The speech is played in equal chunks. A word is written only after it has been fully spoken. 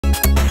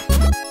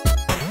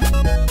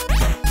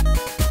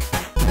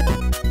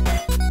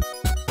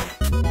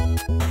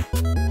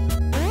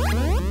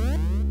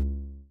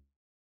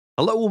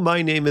Hello,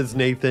 my name is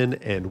Nathan,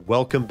 and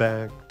welcome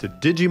back to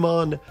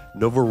Digimon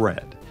Nova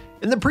Red.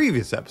 In the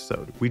previous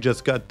episode, we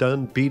just got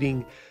done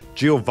beating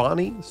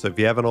Giovanni, so if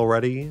you haven't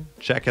already,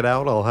 check it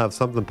out. I'll have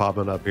something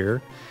popping up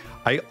here.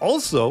 I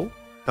also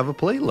have a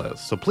playlist,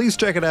 so please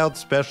check it out,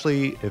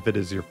 especially if it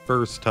is your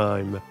first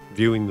time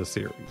viewing the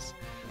series.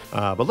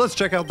 But let's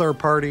check out their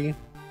party.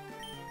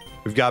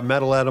 We've got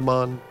Metal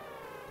Edamon.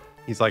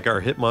 He's like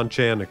our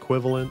Hitmonchan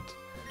equivalent.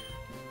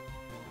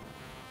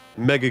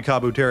 Mega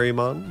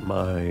Kabuterimon,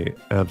 my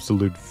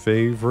absolute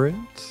favorite.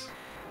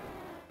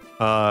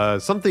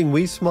 Something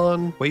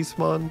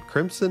Wasteman,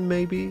 Crimson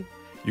maybe?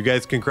 You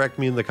guys can correct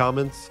me in the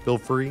comments. Feel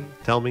free.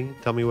 Tell me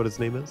what his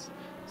name is.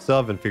 Still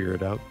haven't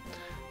figured it out.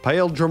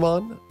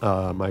 Paeldramon,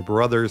 my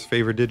brother's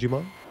favorite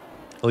Digimon.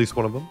 At least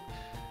one of them.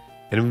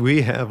 And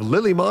we have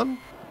Lilymon,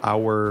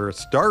 our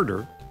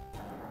starter.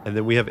 And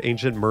then we have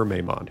Ancient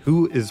Mermaidmon,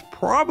 who is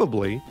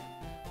probably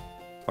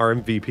our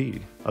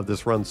MVP of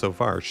this run so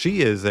far.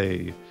 She is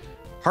a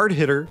hard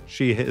hitter.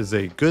 She is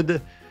a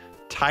good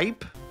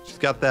type. She's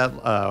got that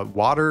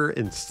water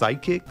and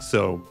psychic,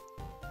 so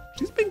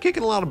she's been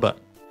kicking a lot of butt.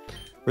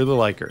 Really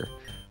like her.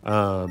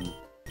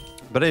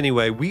 But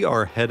anyway, we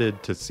are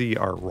headed to see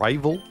our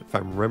rival, if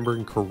I'm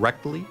remembering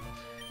correctly.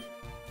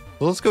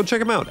 Well, let's go check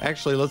them out.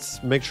 Actually,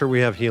 let's make sure we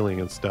have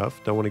healing and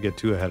stuff. Don't want to get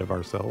too ahead of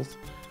ourselves.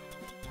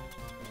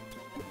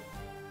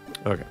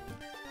 Okay,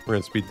 we're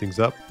gonna speed things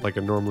up like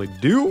I normally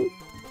do.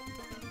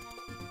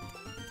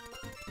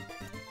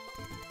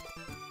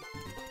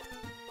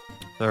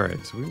 All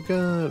right, so we've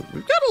got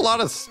a lot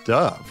of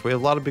stuff. We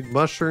have a lot of big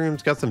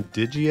mushrooms, got some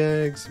Digi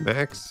Eggs,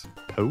 max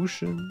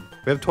potion.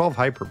 We have 12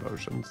 hyper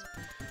potions.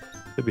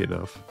 Could be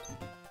enough.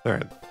 All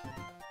right.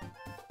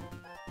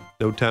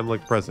 No time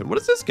like present. What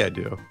does this guy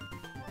do?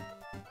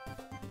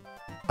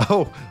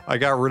 Oh, I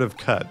got rid of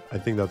cut. I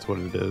think that's what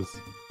it is.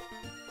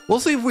 We'll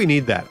see if we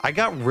need that. I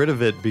got rid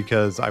of it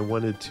because I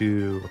wanted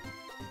to...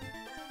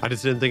 I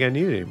just didn't think I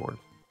needed it anymore.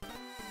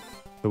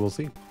 So we'll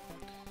see.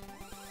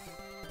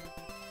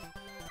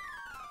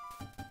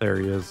 There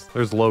he is.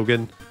 There's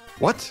Logan.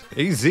 What?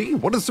 AZ?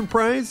 What a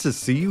surprise to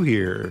see you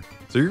here.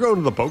 So you're going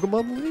to the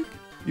Pokemon League?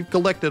 You've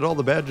collected all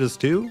the badges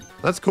too?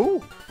 That's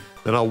cool.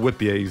 Then I'll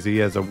whip you, AZ,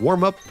 as a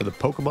warm-up for the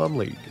Pokemon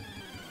League.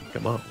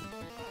 Come on.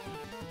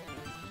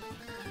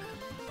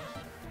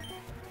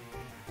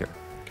 Here,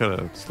 kind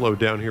of slow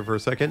down here for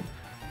a second.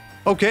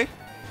 Okay.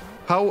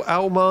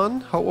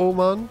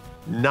 How-Omon?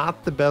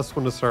 Not the best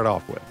one to start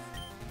off with.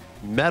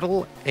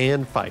 Metal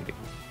and fighting.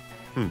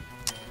 Not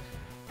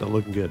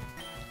looking good.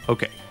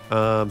 Okay.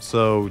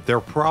 So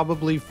they're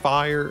probably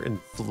fire and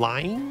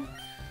flying.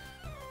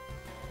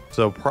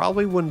 So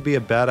probably wouldn't be a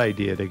bad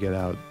idea to get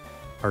out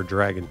our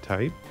dragon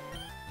type.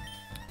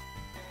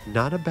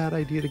 Not a bad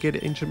idea to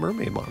get Ancient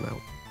Mermaidmon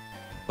out.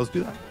 Let's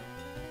do that.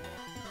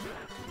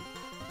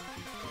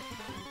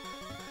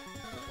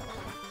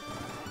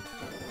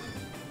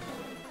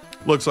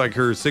 Looks like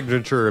her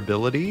signature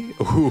ability.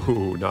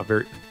 Ooh, not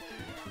very...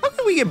 How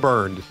can we get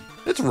burned?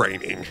 It's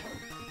raining.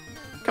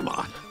 Come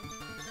on.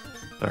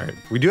 All right.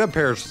 We do have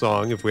Perish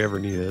Song if we ever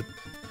need it.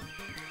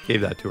 Gave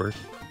that to her.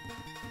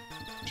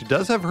 She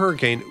does have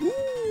Hurricane.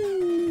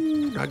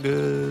 Ooh, not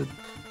good.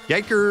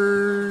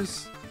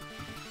 Yikers.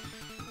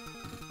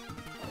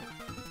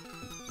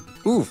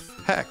 Oof,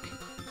 heck.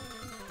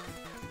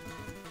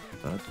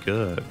 Not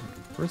good.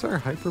 Where's our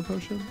Hyper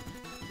Potion?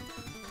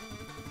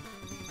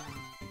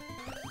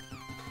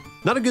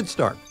 Not a good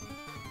start.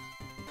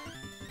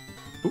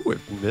 Ooh, it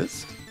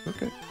missed.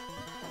 Okay.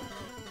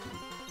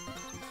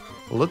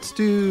 Well, let's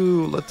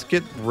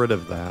get rid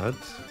of that.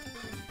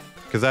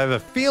 Because I have a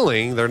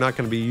feeling they're not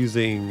going to be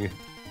using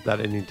that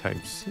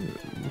anytime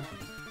soon.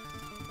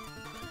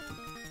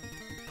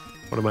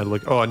 What am I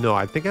looking? Oh, no,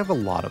 I think I have a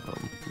lot of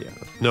them. Yeah.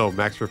 No,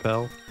 max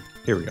repel.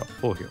 Here we go.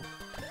 Full heal.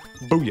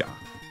 Booyah.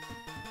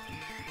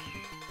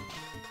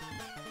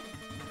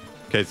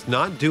 Okay, it's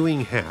not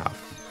doing half.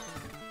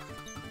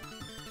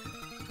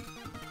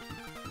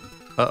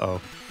 Uh-oh.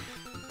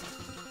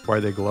 Why are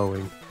they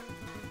glowing?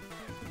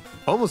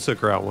 Almost took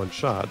her out one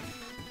shot.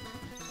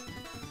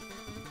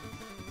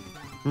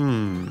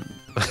 I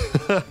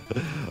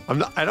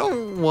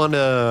don't want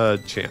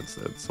to chance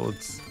it, so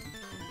let's...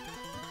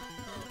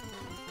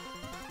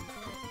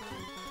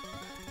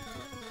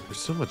 There's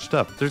so much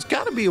stuff. There's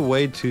got to be a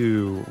way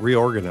to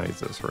reorganize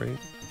this, right?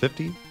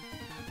 50?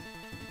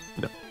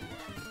 No.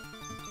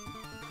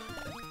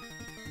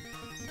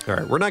 All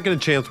right, we're not going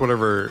to chance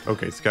whatever...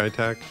 Okay, Sky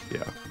Attack?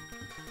 Yeah.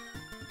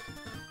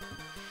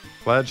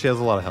 Glad she has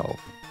a lot of health.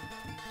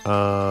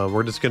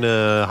 We're just going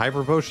to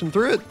Hyper Potion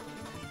through it.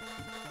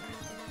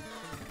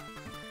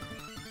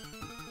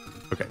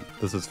 Okay,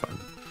 this is fun.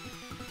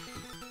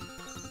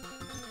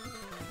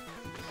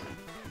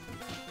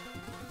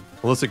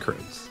 Unless it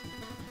crits.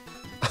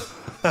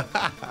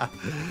 Ah!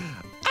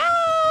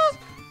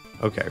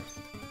 Okay.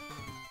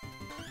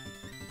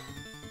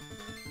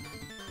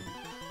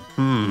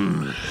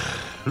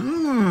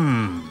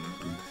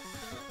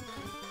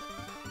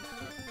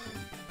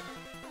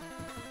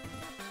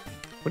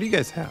 What do you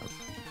guys have?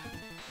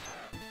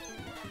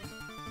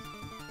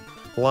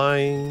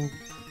 flying.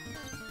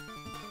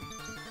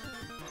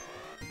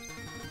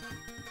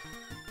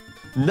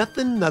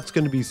 Nothing that's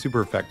going to be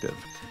super effective.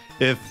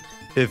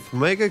 If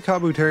Mega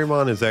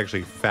Kabuterimon is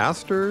actually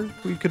faster,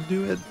 we could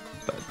do it,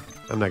 but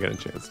I'm not going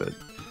to chance it.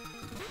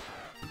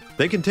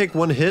 They can take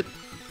one hit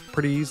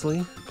pretty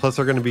easily. Plus,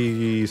 they're going to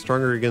be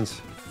stronger against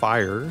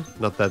fire.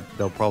 Not that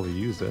they'll probably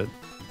use it.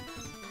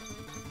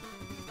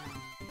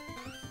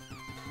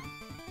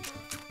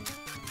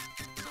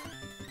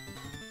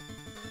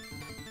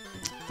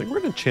 I think we're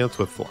going to chance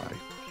with fly.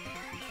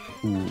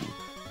 Ooh.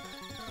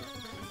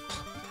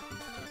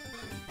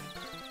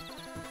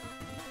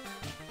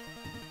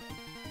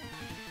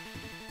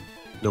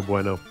 No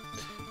bueno.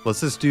 Let's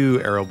just do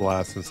Aero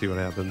Blast and see what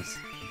happens.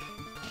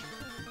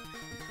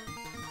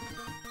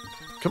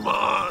 Come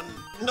on!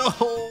 No!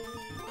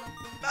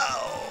 No!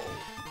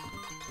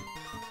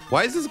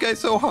 Why is this guy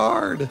so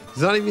hard?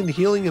 He's not even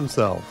healing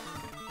himself.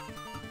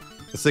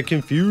 It's a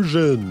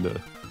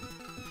confusion.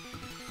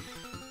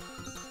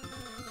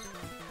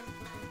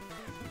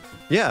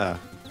 Yeah,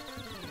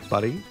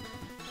 buddy.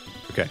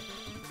 Okay.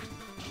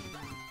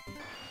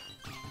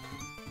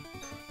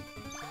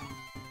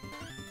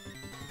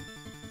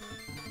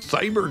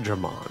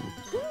 Cyberjamon.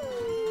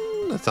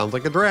 That sounds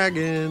like a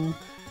dragon.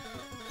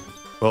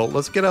 Well,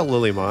 let's get out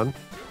Lilymon.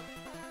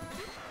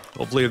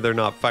 Hopefully they're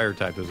not fire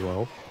type as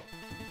well.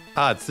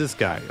 Ah, it's this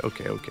guy.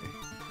 Okay, okay.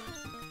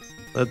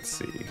 Let's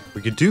see.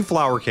 We could do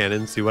Flower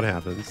Cannon, see what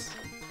happens.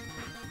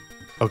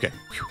 Okay.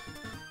 Whew.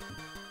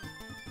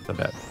 Not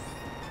bad.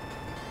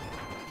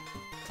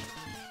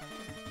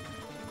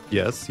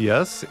 Yes,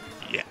 yes,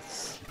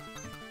 yes.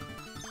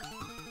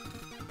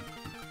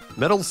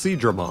 Metal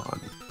Seadramon.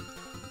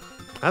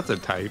 That's a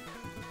type.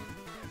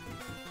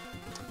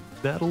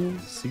 Metal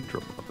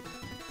Seadramon.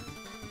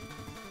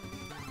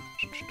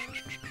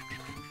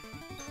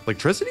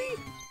 Electricity?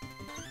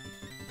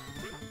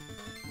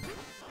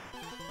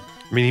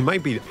 I mean, he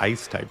might be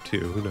ice type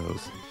too. Who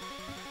knows?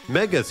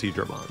 Mega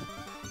Seadramon.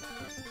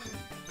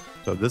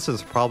 So this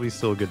is probably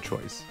still a good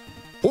choice.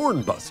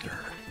 Hornbuster.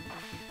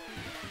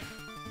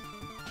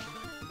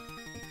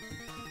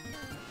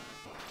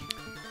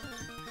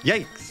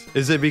 Yikes.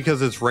 Is it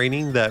because it's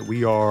raining that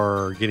we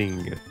are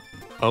getting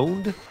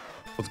owned?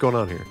 What's going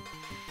on here?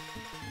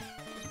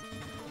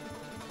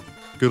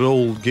 Good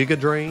old Giga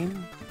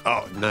Drain.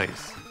 Oh,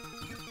 nice.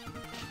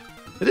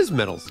 It is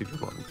Metal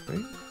Seadramon,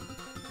 right?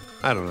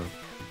 I don't know.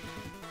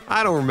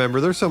 I don't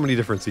remember. There's so many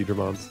different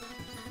Seadramons.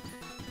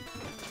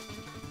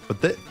 But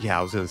that, yeah,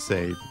 I was going to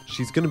say,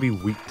 she's going to be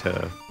weak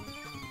to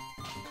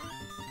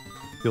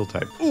Steel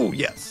type. Oh,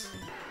 yes.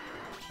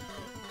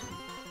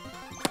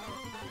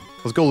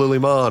 Let's go,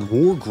 Lilymon.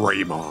 War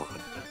Greymon.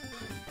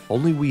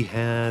 Only we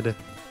had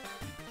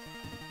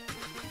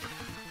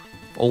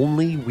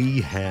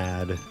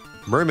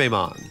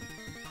Mermaimon.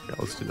 Yeah,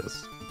 let's do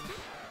this.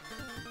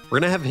 We're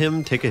going to have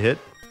him take a hit.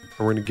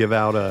 And we're going to give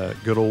out a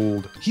good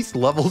old... He's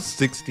level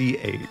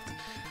 68.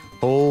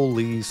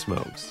 Holy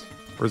smokes.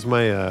 Where's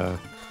my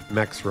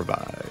Max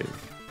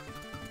Revive?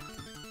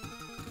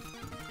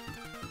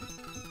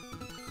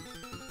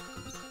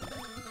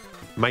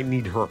 Might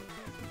need her.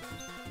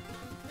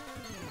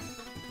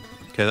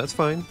 Okay, that's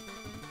fine.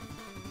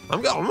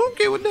 I'm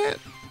okay with that.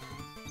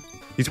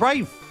 He's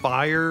probably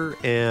fire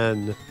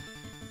and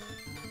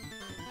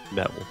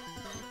metal,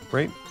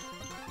 right?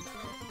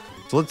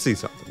 So let's see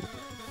something.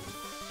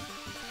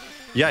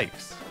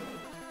 Yikes.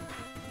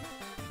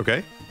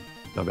 Okay,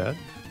 not bad.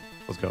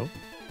 Let's go.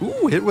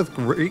 Ooh, hit with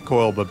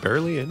recoil, but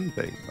barely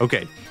anything.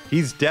 Okay,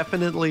 he's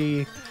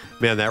definitely...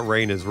 Man, that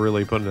rain is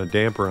really putting a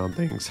damper on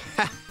things.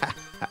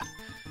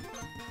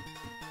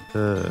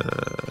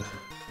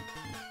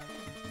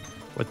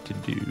 What to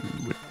do?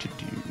 What to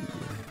do?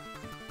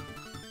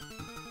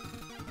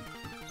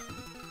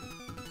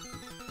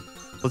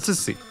 Let's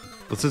just see.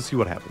 Let's just see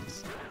what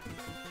happens.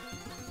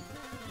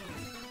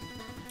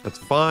 That's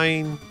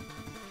fine.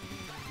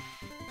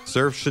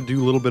 Surf should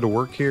do a little bit of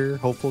work here,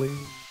 hopefully.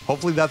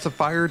 Hopefully that's a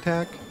fire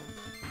attack.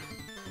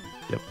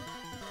 Yep.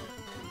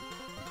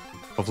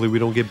 Hopefully we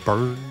don't get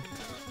burned.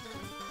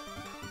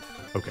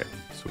 Okay,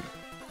 sweet.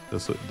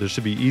 This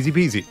should be easy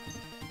peasy.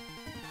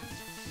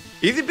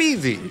 Easy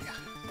peasy.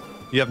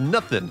 You have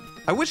nothing.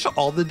 I wish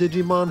all the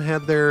Digimon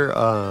had their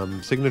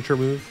signature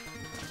move.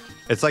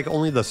 It's like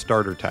only the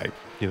starter type,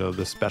 you know,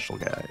 the special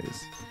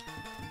guys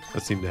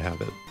that seem to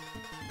have it.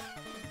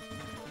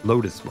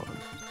 Lotusmon.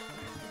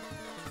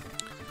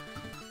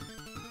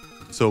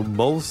 So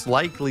most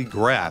likely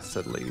grass,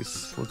 at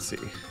least. Let's see.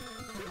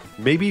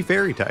 Maybe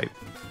fairy type.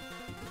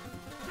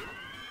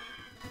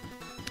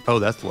 Oh,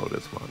 that's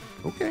Lotusmon.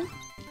 Okay.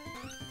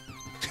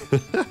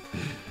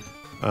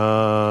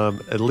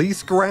 At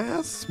least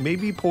grass,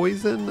 maybe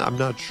poison. I'm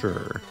not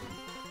sure.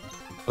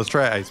 Let's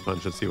try Ice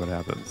Punch and see what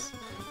happens.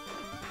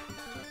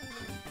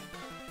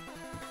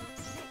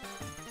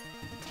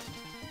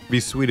 Be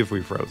sweet if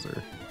we froze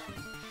her.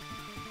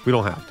 We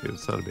don't have to.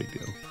 It's not a big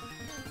deal.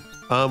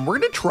 We're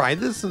gonna try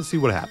this and see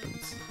what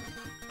happens.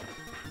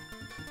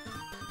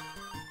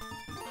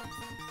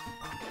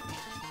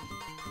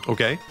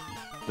 Okay,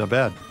 not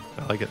bad.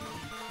 I like it.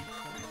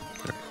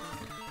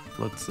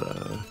 Let's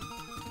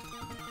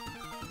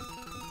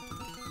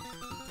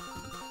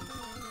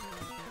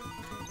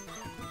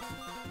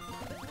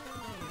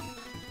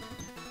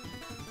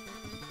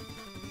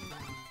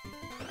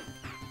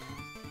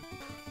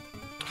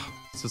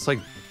it's just like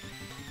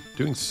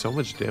doing so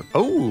much damage.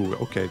 Oh,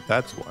 okay,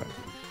 that's why.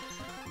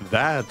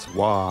 That's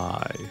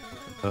why.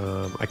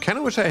 I kind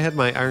of wish I had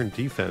my iron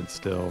defense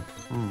still.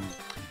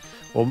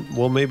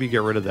 We'll maybe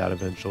get rid of that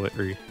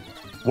eventually.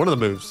 One of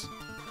the moves.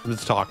 I'm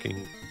just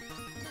talking.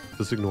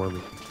 Just ignore me.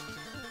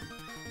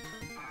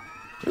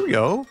 There we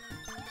go.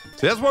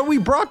 See, that's why we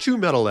brought you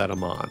Metal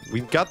Edamon. We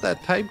got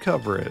that type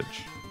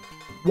coverage.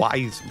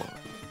 Wisemon.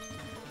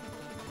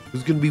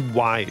 Who's gonna be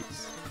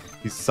wise?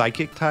 He's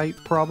psychic type,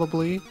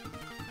 probably.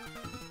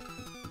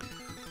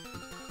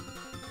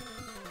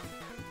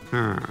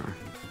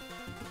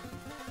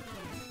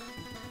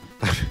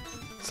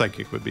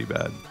 Psychic would be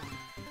bad.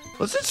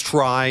 Let's just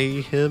try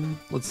him.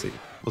 Let's see.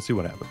 Let's see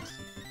what happens.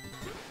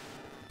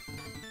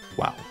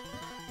 Wow.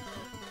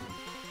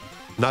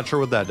 Not sure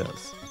what that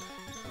does.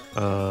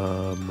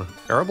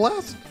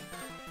 Aeroblast?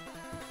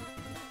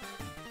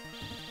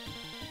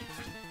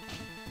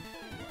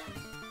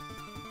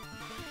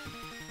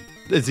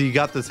 Is he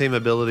got the same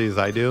ability as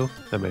I do?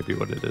 That might be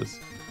what it is.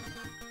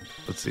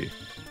 Let's see.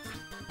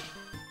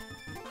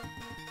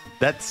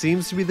 That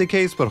seems to be the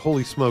case, but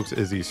holy smokes,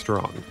 is he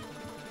strong.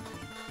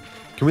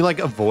 Can we like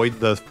avoid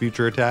the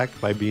future attack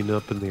by being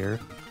up in the air?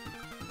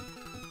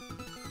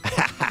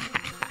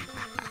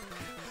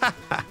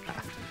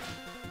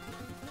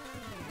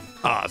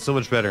 Ah, so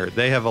much better.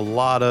 They have a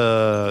lot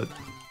of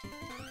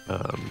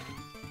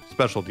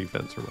special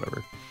defense or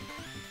whatever.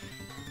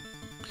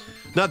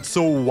 Not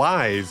so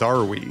wise,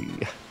 are we?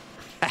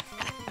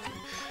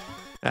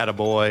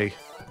 Attaboy.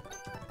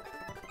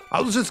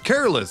 I was just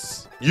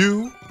careless.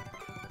 You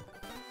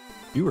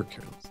were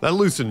careless. That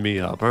loosened me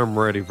up. I'm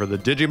ready for the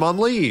Digimon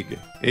League.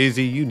 AZ,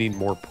 you need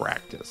more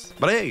practice.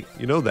 But hey,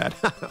 you know that.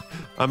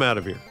 I'm out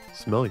of here.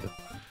 Smell you.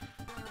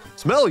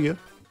 Smell you?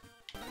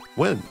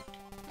 When?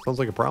 Sounds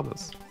like a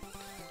promise.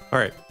 All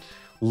right.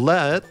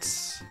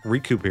 Let's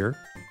recoup here.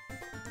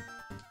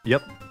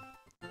 Yep.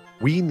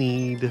 We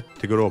need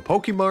to go to a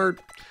Pokemart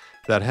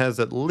that has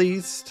at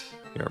least...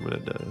 Here, we're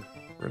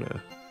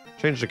gonna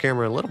change the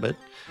camera a little bit.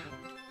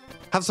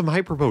 Have some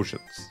hyper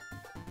potions.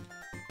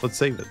 Let's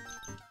save it.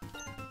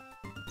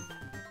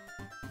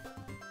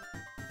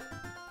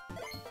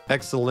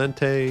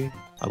 Excelente.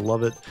 I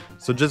love it.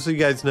 So just so you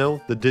guys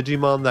know, the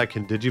Digimon that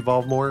can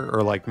Digivolve more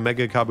are like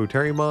Mega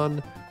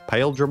Kabuterimon,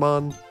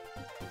 Paildramon,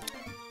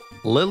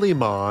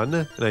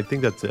 Lilymon, and I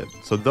think that's it.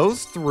 So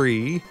those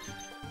three,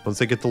 once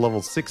they get to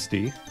level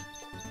 60,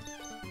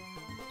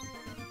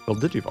 they'll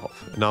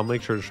Digivolve. And I'll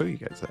make sure to show you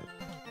guys that.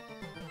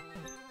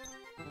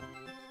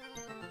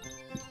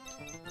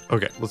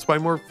 Okay, let's buy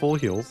more full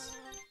heals.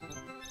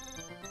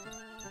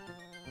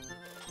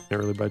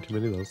 Can't really buy too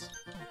many of those.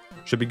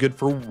 Should be good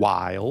for a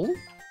while.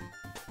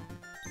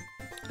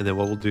 And then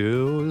what we'll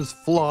do is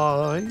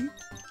fly.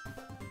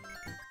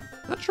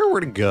 Not sure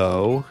where to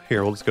go.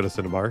 Here, we'll just go to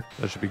Cinnabar.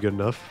 That should be good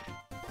enough.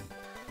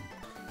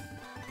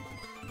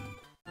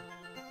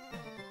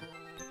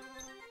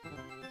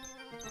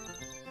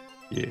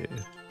 Yeah.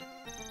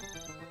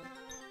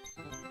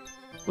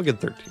 We'll get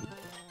 13.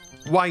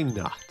 Why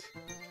not?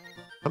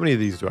 How many of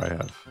these do I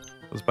have?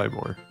 Let's buy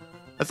more.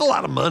 That's a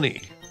lot of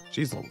money.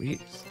 Jeez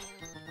Louise.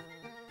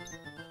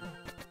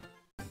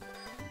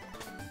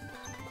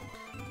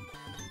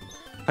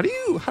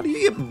 How do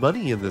you get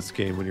money in this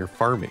game when you're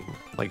farming?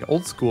 Like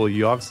old school,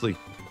 you obviously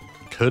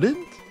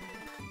couldn't?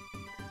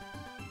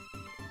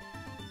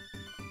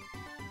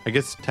 I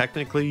guess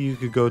technically you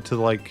could go to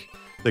like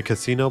the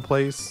casino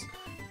place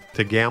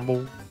to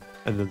gamble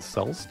and then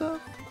sell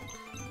stuff?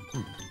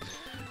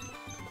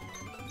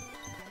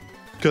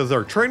 Because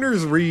are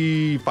trainers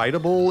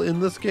refightable in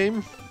this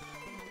game?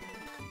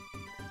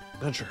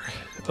 Not sure.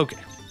 Okay.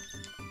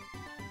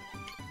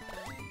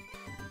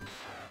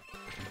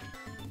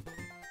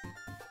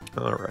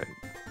 All right.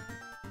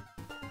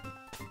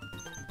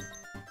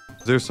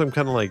 Is there some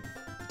kind of like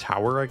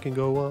tower I can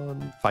go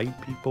on? Fight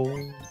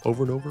people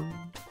over and over?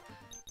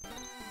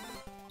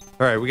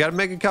 All right, we got a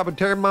Mega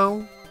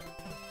Kabuterimon.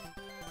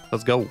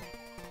 Let's go.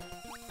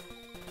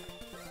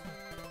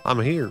 I'm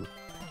here.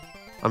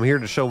 I'm here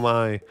to show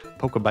my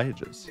Poke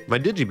badges. My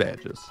Digi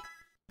badges.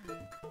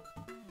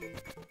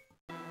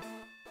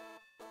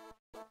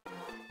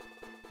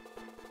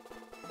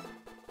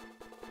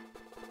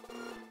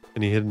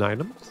 Any hidden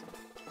items?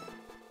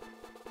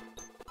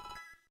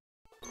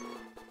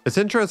 It's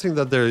interesting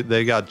that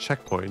they got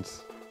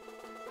checkpoints.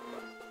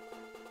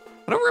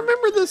 I don't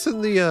remember this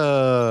in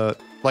the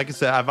like I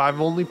said,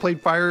 I've only played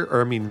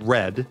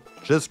Red,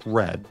 just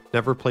Red.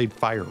 Never played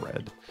Fire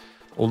Red.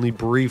 Only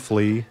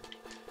briefly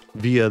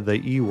via the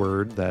E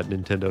word that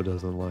Nintendo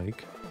doesn't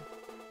like.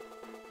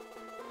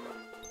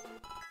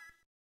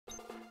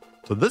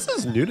 So this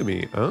is new to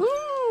me.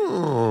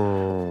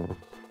 Oh.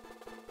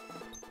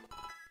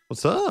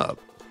 What's up?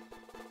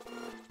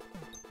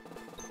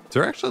 Is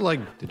there actually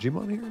like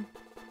Digimon here?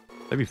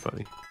 That'd be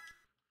funny.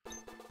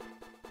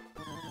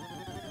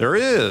 There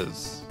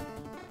is.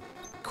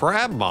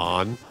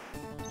 Crabmon.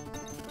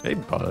 Hey,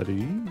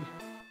 buddy.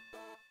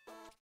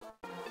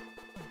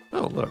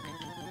 Oh, look.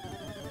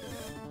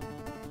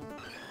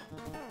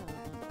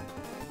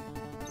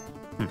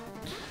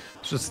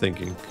 Just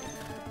thinking.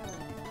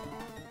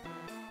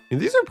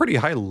 And these are pretty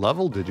high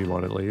level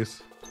Digimon at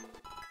least.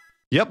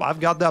 Yep, I've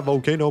got that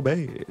volcano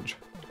badge.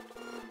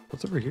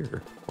 What's over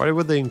here? Why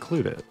would they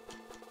include it?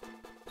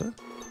 Huh?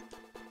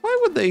 Why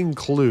would they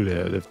include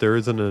it if there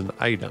isn't an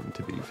item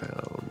to be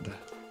found?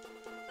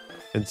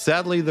 And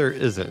sadly, there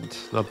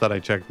isn't. Not that I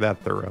checked that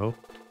thorough.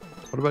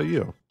 What about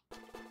you?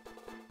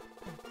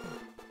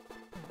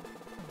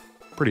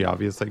 Pretty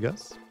obvious, I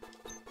guess.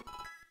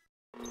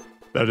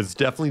 That is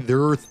definitely the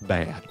Earth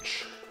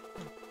badge.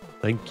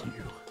 Thank you.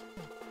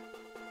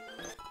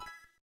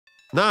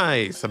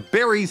 Nice. A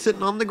berry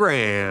sitting on the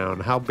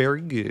ground. How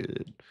very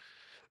good.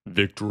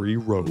 Victory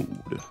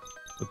Road.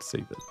 Let's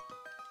save it.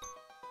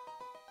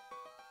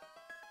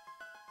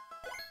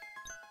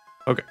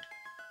 Okay.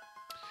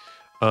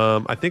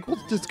 I think we'll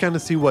just kind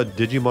of see what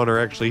Digimon are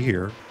actually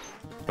here.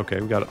 Okay,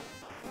 we got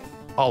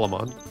all of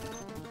them.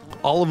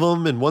 All of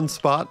them in one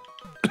spot.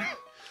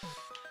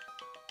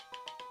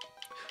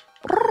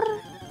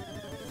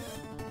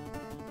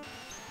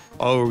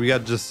 Oh, we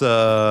got just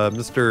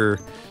Mr.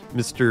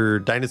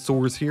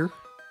 Dinosaurs here.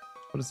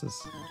 What is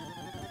this?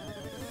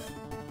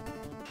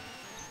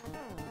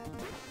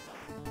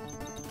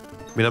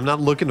 I mean, I'm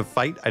not looking to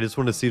fight. I just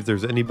want to see if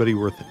there's anybody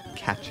worth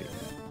catching.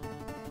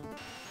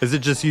 Is it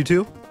just you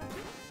two?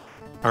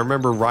 I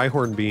remember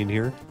Rhyhorn being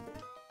here.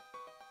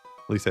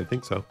 At least I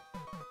think so.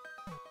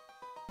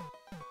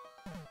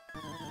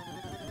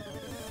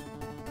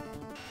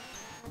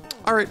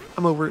 All right,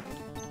 I'm over it.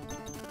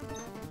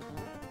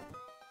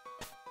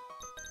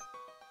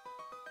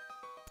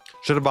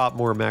 Should have bought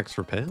more Max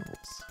for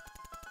Pals.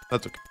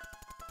 That's okay.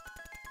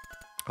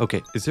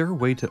 Okay, is there a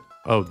way to...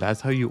 Oh, that's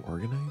how you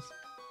organize?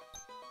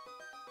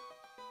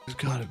 There's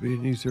gotta be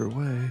an easier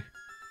way.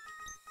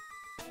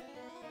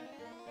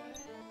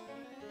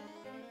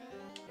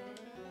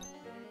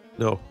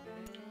 No.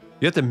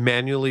 You have to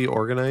manually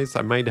organize?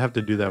 I might have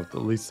to do that with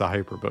at least the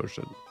Hyper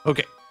Potion.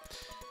 Okay.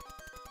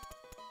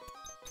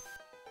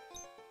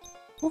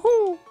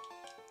 Woohoo!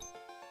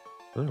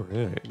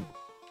 Alright.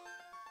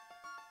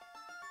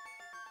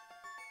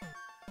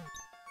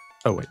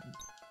 Oh, wait.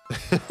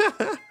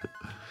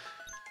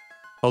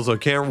 Also,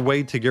 can't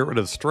wait to get rid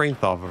of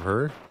strength off of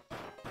her.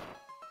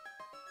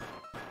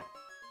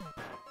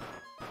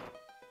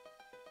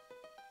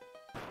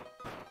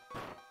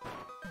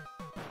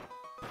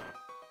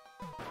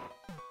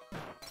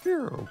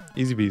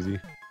 Easy peasy.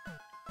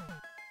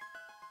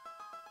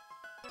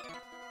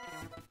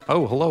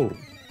 Oh, hello.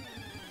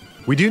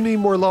 We do need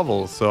more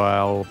levels, so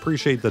I'll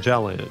appreciate the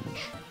challenge.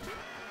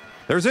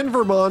 There's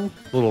Invermon.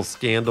 Little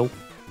scandal.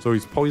 So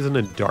he's poison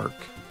and dark.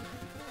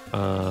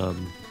 We'll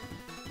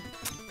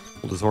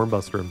just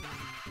Hornbuster him.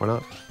 Why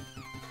not?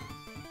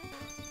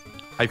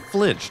 I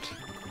flinched.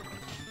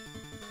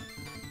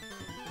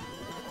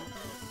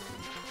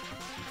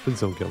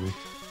 Please don't kill me.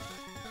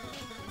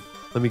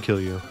 Let me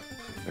kill you.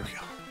 There we go.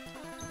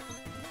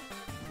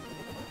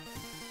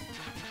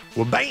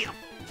 Well, bam!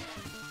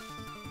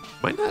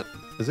 Might not.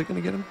 Is it going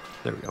to get him?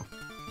 There we go.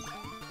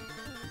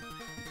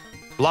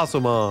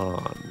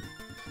 Blossomon.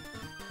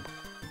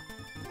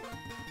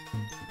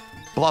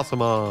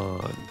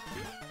 Blossomon.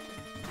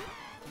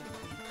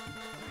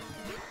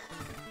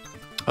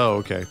 Oh,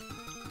 okay.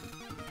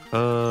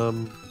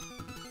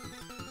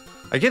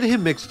 I get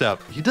him mixed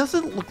up. He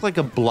doesn't look like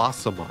a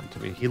Blossomon to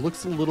me. He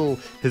looks a little...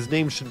 His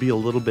name should be a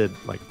little bit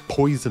like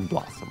Poison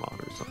Blossomon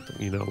or something.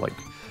 You know, like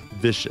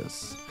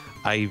Vicious.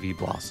 Ivy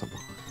Blossomon.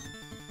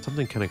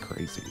 Something kind of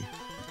crazy.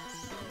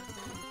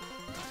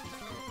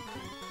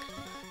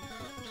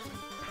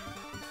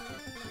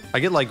 I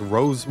get like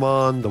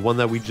Rosemon, the one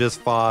that we just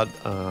fought.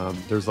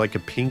 There's like a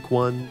pink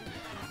one.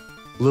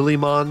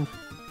 Lilymon,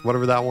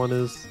 whatever that one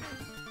is.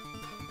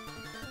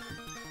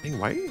 Dang,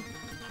 why?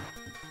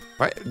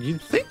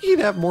 You'd think he'd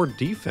have more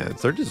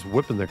defense. They're just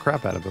whipping the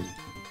crap out of him.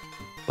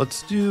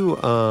 Let's do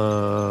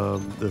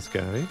this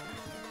guy.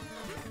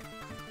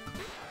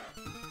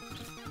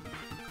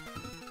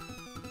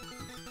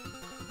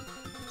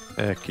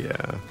 Heck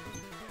yeah.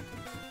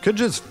 Could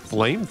just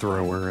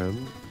flamethrower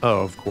him. Oh,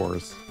 of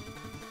course.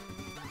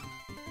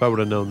 If I would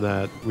have known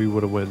that, we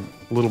would have went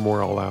a little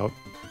more all out.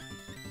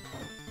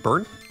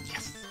 Burn?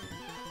 Yes.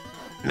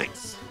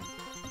 Nice.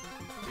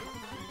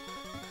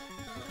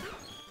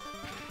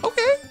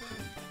 Okay.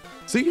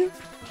 See you.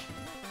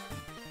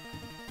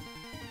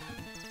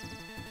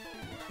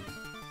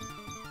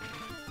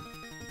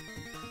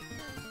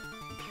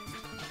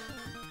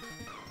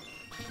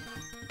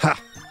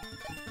 Ha!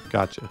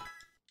 Gotcha.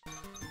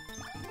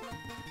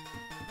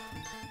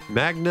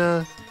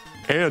 Magna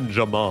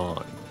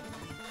Angemon.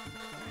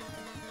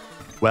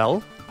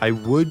 Well, I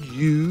would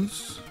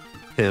use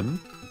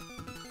him.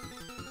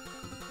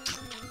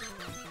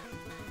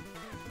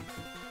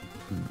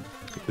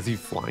 Is he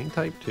flying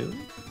type too?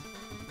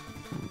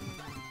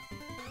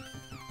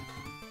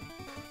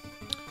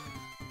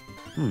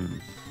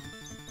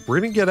 We're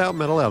going to get out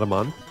Metal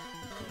Atomon,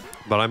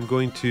 but I'm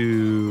going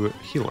to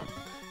heal him.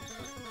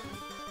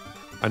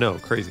 I know,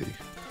 crazy.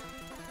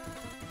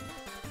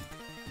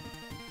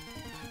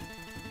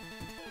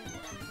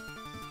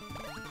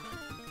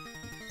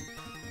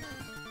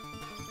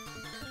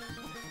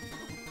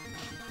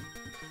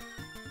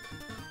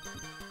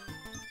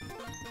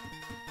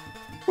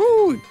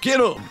 Woo, get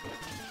him!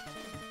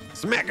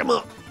 Smack him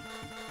up!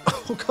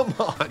 Oh, come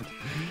on!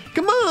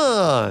 Come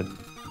on!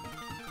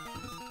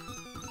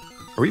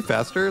 Are we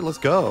faster? Let's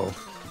go.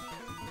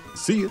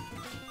 See you.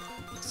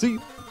 See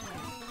you.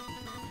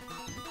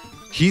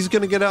 He's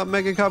gonna get out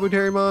Mega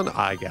Kabuterimon.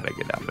 I gotta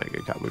get out Mega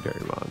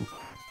Kabuterimon.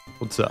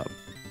 What's up?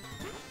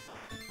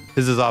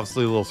 His is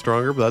obviously a little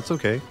stronger, but that's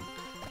okay.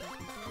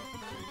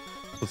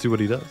 Let's see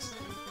what he does.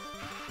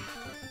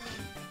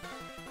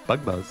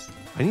 Bug Buzz.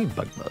 I need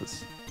Bug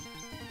Buzz.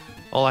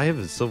 All I have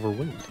is Silver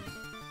Wind.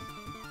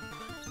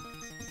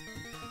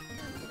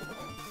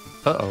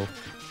 Uh-oh.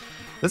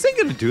 This ain't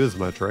gonna do as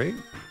much, right?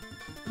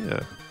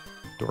 Yeah.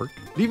 Dork.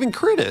 It even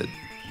critted.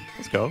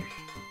 Let's go.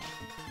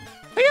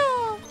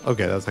 Hi-ya!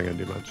 Okay, that's not gonna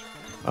do much.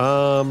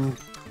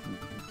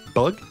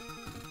 Bug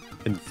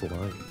and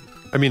flying.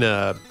 I mean,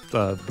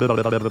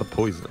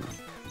 poison.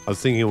 I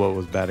was thinking what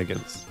was bad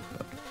against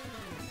Bug.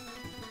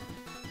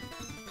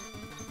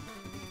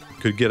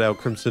 Could get out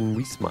Crimson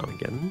Weismon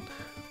again.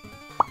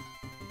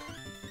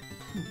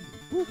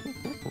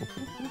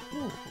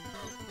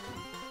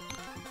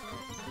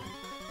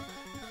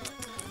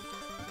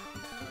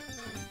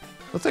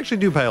 Let's actually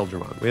do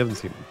Paildramon. We haven't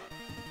seen him.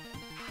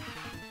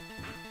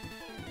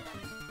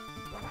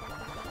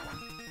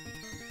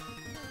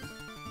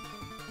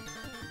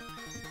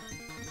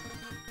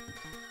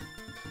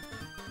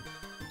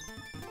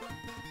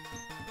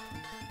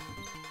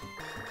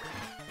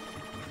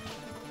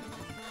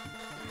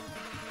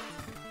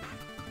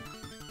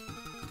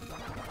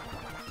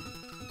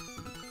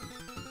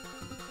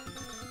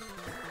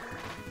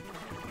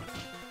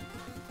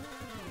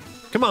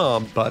 Come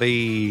on,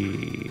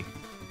 buddy.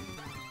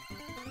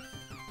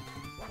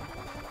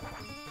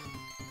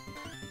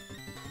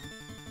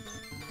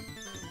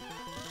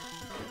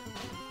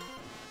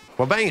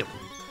 Well, bam.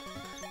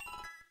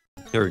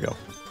 There we go.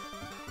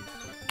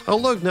 Oh,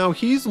 look, now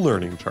he's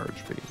learning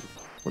Charge Beam.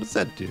 What does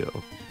that do?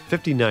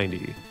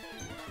 50-90.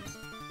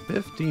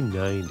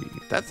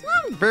 50-90. That's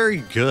not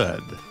very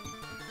good.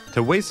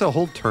 To waste a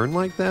whole turn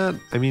like that?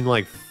 I mean,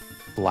 like,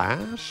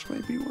 Flash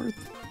might be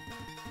worth.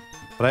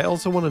 But I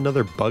also want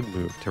another bug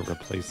move to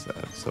replace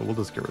that. So we'll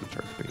just get rid of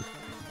Charge Beam.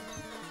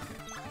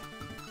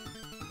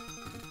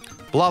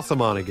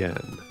 Blossom on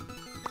again.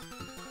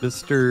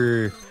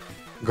 Mr.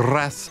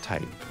 Grass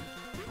type.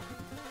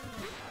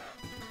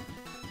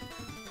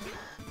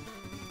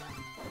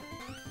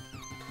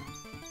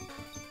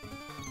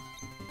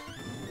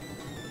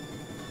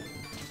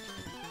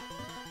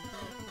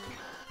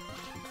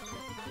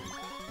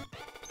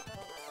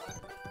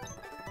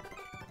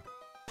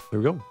 There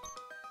we go.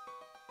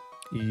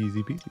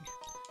 Easy peasy.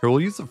 Here,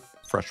 we'll use the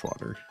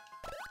freshwater.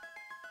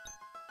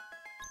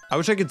 I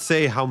wish I could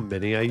say how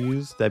many I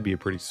use. That'd be a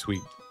pretty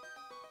sweet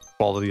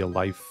quality of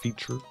life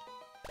feature.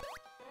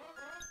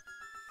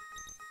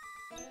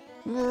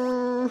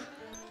 All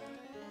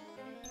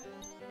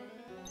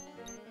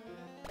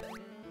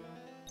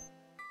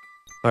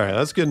right,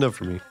 that's good enough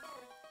for me.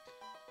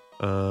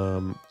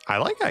 I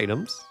like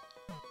items.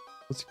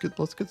 Let's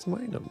get some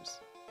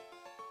items.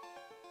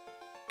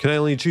 Can I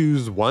only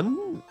choose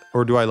one?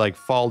 Or do I like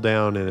fall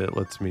down and it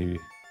lets me...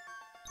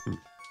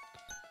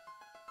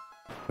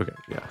 Okay,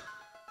 yeah.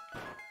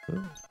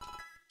 Oh.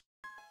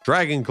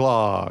 Dragon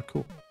Claw,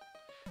 cool.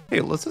 Hey,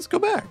 let's just go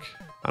back.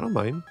 I don't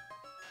mind.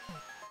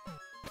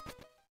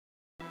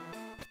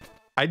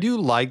 I do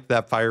like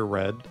that Fire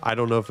Red. I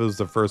don't know if it was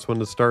the first one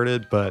to start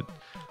it, but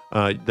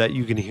that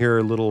you can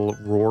hear little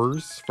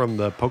roars from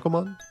the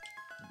Pokemon.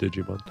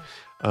 Digimon.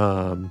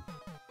 I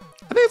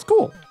think it's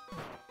cool.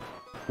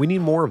 We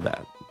need more of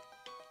that.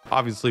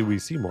 Obviously, we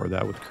see more of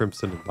that with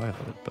Crimson and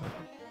Violet, but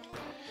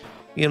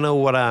you know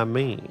what I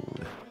mean.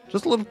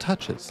 Just little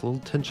touches, little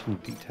attention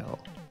to detail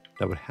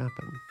that would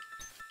happen.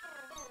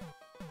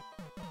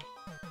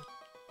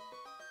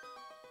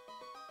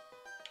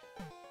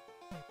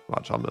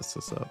 Watch, I'll mess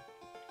this up.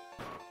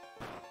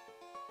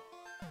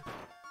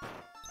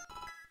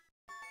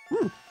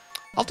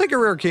 I'll take a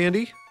rare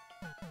candy.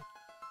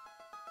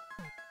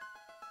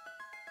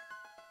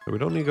 We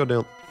don't need to go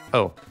down.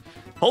 Oh,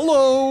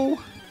 hello.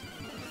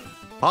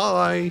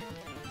 Hi.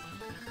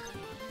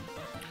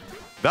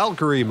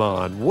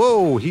 Valkyremon.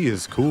 Whoa, he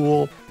is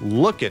cool.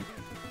 Look at.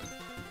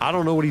 I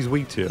don't know what he's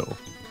weak to,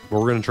 but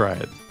we're going to try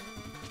it.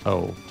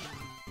 Oh.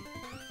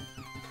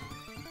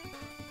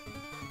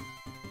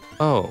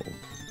 Oh.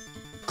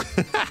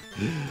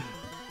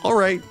 All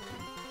right.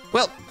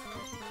 Well.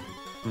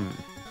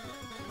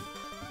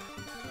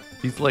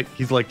 He's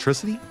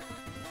electricity?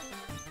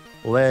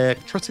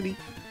 Electricity?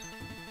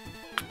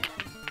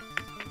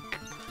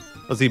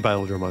 Let's see if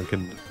Paildramon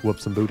can whoop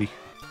some booty.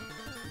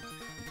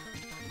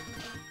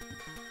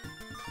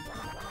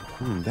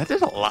 That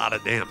did a lot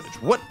of damage.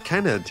 What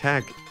kind of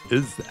attack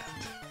is that?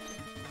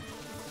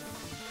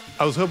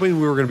 I was hoping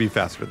we were going to be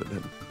faster than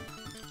him,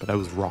 but I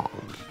was wrong.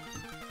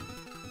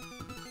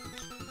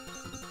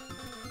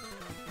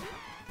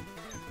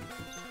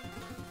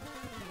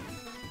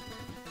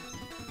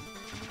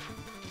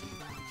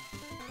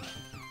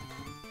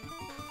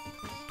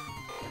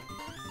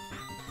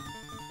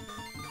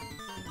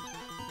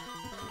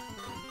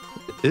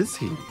 What is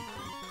he?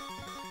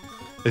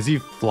 Is he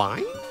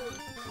flying?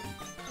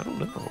 I don't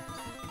know.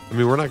 I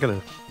mean, we're not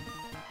going to...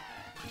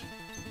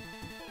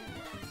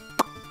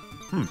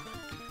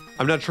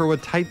 I'm not sure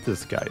what type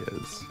this guy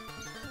is.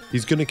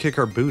 He's gonna kick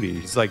our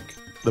booty. He's like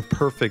the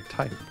perfect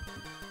type.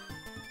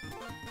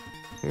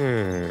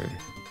 Well,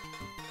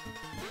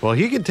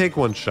 he can take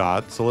one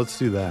shot, so let's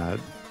do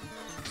that.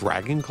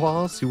 Dragon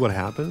Claw, see what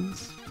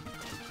happens.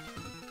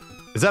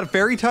 Is that a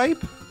fairy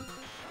type?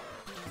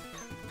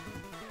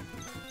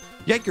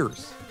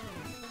 Yikers.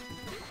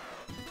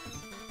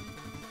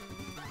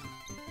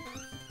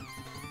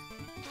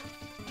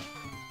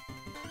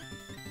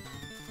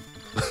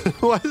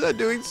 Why is that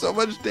doing so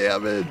much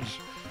damage?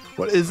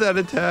 What is that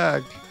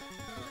attack?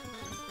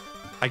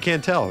 I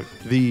can't tell.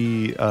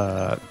 The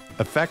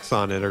effects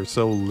on it are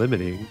so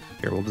limiting.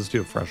 Here, we'll just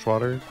do a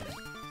freshwater.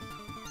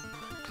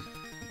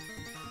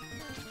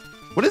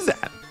 What is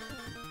that?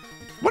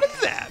 What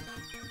is that?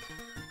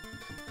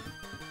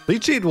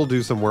 Leech Seed will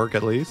do some work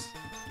at least.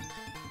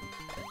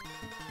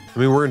 I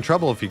mean, we're in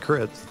trouble if he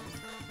crits.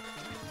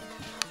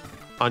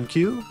 On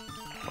cue?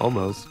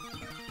 Almost.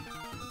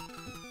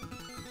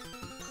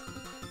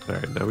 All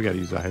right, now we got to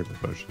use a hyper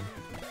potion.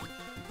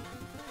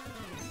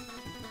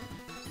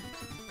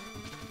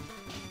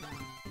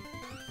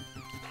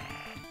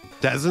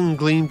 Dazzling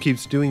Gleam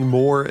keeps doing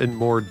more and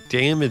more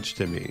damage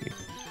to me.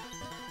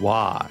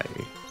 Why?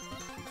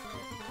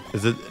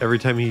 Is it every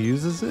time he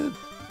uses it?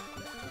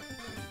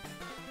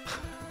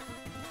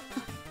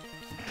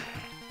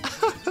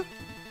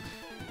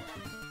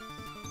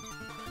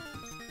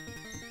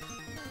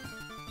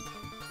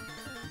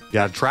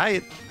 Gotta try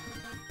it.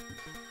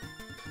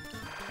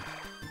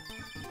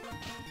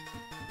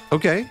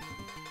 Okay.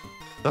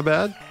 Not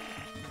bad.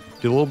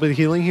 Do a little bit of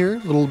healing here. A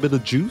little bit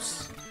of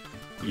juice.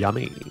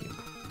 Yummy.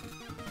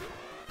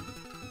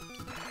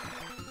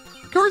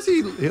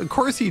 Of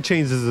course he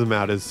changes them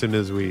out as soon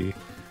as we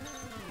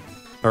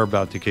are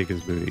about to kick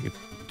his booty.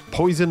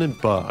 Poison and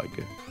bug.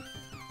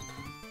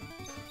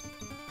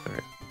 All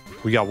right.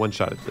 We got one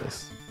shot at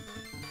this.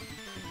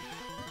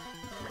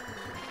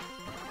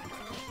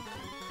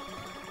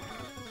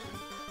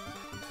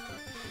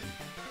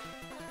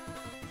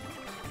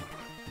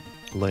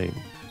 Lame.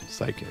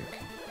 Psychic.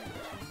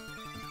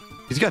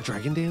 He's got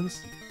Dragon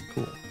Dance?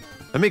 Cool.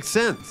 That makes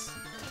sense.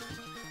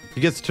 He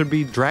gets to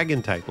be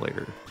Dragon type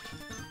later.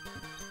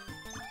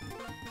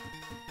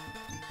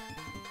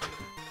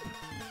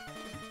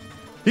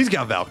 He's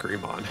got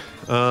Valkyriemon.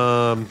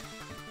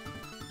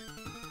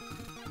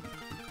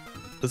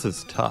 This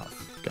is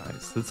tough,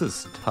 guys. This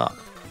is tough.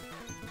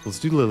 Let's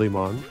do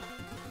Lilymon.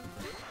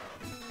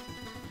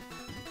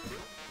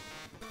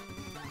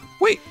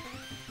 Wait.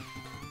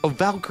 Oh,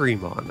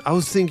 Valkyriemon. I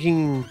was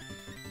thinking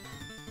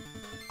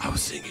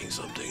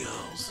something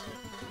else.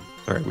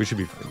 All right, we should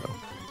be fine though.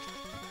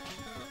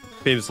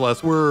 Famous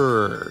last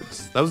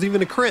words. That was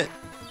even a crit.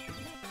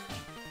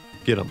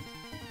 Get him.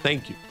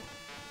 Thank you.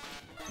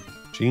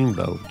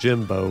 Jimbo,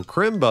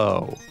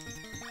 Crimbo.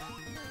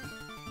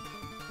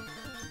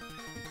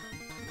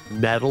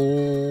 Metal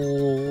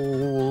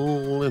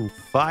and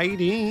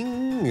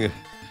fighting.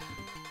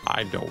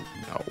 I don't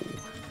know.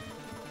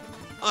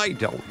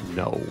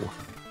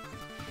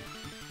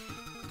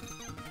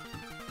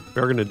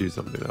 We're gonna do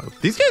something though.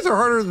 These guys are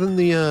harder than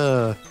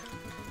the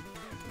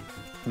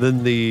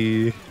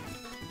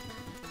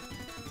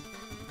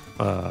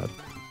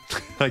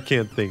I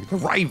can't think. The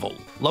rival,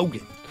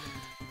 Logan.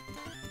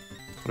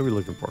 What are we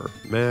looking for?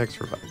 Max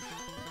revive.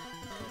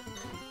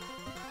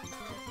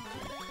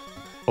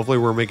 Hopefully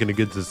we're making a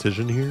good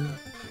decision here.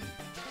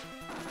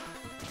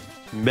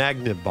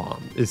 Magnet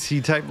Bomb. Is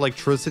he type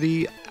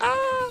electricity?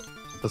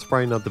 That's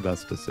probably not the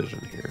best decision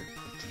here.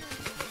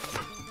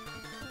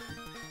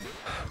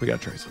 We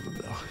gotta try something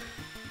though.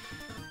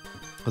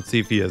 Let's see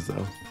if he is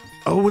though.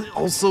 Oh, and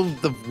also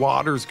the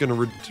water's gonna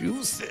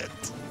reduce it.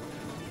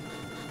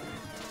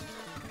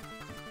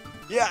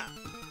 Yeah.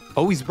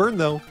 Oh, he's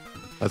burned though.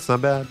 That's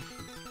not bad.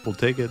 We'll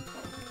take it.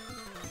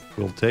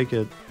 We'll take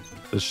it.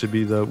 This should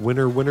be the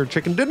winner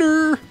chicken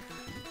dinner.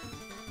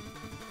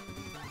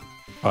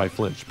 Oh, I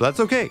flinched, but that's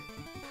okay.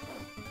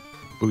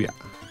 Booyah.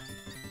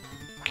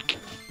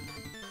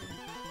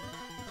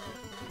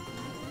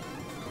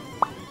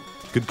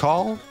 Good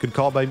call. Good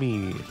call by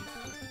me.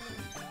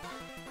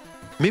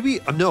 Maybe,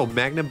 no,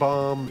 Magnet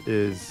Bomb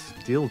is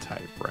steel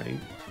type,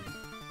 right?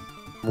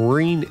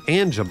 Marine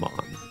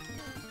Angemon.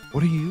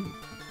 What are you?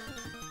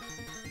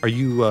 Are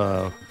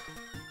you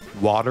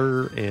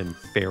water and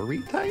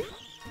fairy type?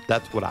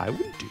 That's what I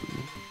would do.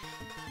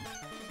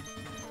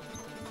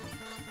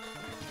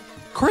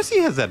 Of course he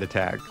has that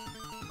attack.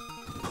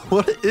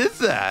 What is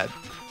that?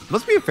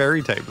 Must be a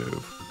fairy type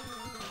move.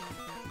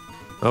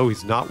 Oh,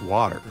 he's not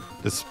water,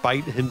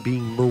 despite him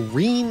being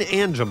marine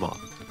Angemon.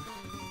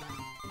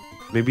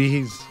 Maybe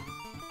he's...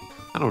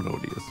 I don't know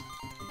what he is.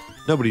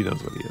 Nobody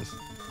knows what he is.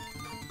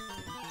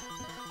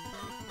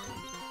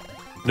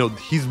 No,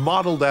 he's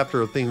modeled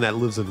after a thing that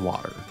lives in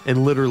water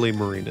and literally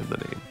marine in the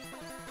name.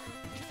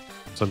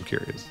 So I'm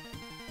curious.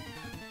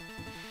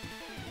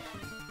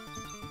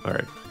 All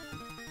right.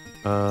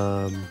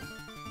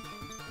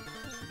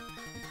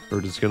 We're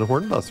just gonna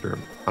Hornbuster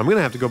him. I'm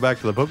gonna have to go back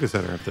to the Poké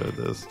Center after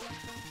this.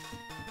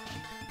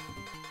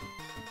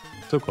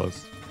 So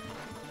close.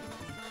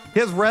 He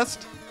has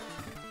rest?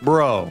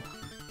 Bro.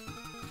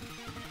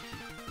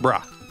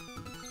 Bruh.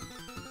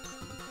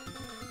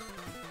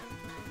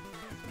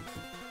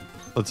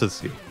 Let's just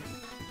see.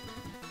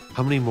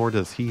 How many more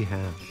does he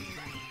have?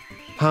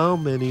 How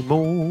many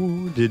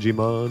more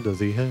Digimon does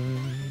he have?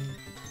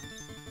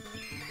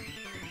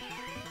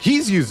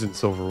 He's using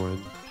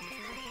Silverwind.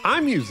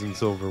 I'm using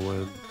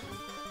Silverwind.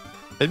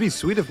 It'd be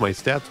sweet if my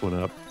stats went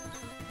up.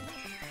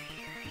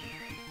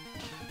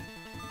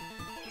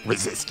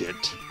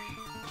 Resistant.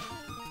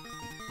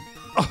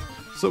 Oh,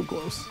 so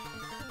close.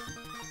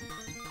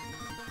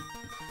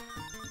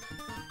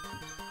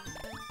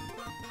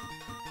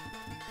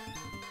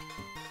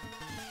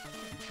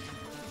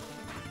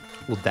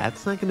 Well,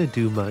 that's not going to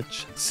do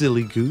much,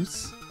 silly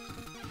goose.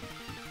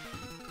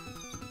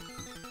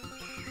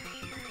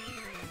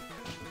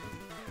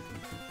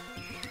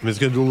 I mean, it's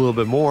going to do a little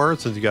bit more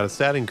since you got a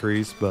stat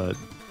increase, but,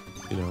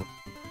 you know.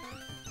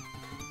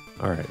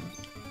 All right.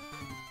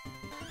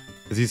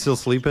 Is he still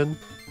sleeping?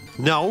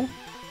 No.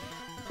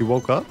 He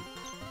woke up?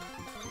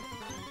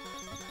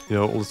 You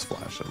know, let's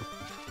flash him.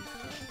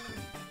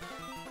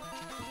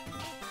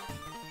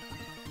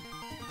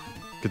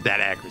 Get that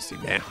accuracy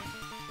down.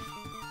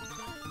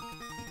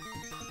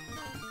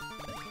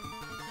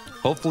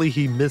 Hopefully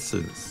he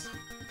misses.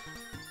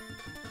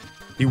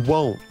 He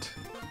won't.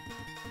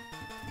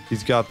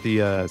 He's got the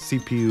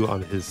CPU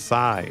on his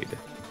side.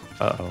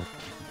 Uh-oh.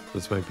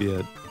 This might be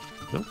it.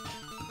 Nope.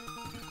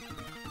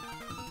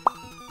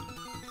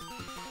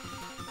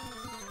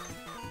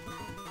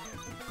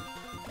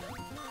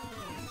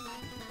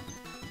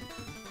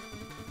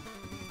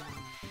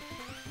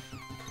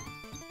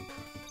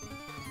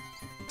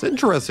 It's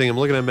interesting. I'm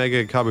looking at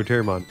Mega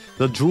Kabuterimon.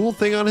 The jewel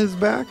thing on his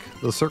back,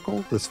 the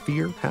circle, the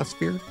sphere, half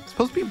sphere, it's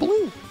supposed to be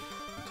blue.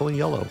 It's only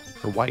yellow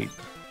or white.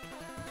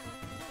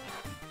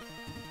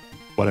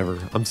 Whatever.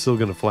 I'm still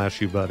going to flash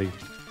you, buddy.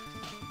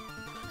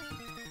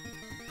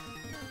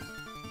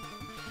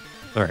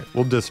 All right.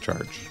 We'll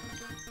discharge.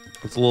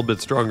 It's a little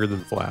bit stronger than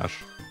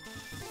flash.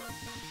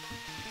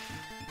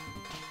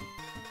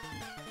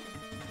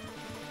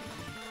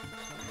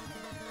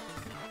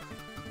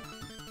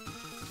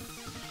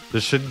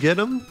 This should get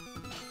him.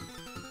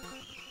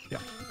 Yeah.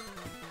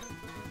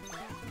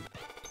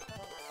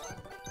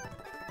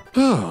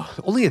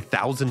 Only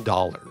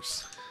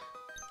 $1,000.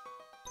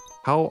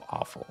 How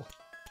awful.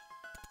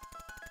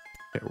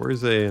 Okay,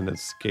 where's an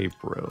escape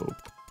rope?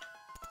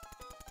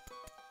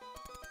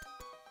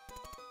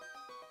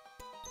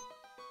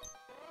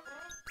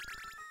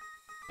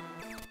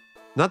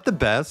 Not the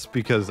best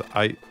because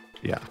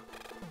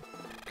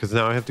because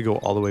now I have to go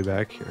all the way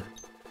back here.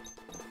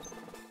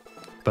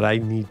 But I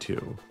need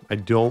to. I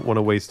don't want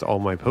to waste all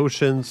my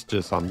potions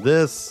just on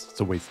this.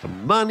 It's a waste of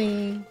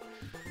money.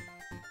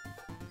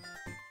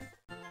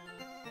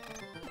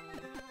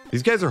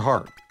 These guys are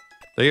hard.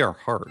 They are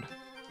hard.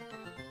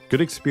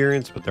 Good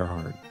experience, but they're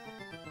hard.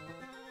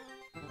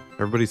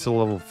 Everybody's still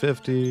level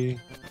 50.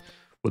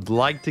 Would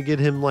like to get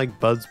him like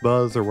Buzz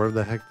or whatever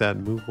the heck that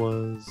move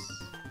was.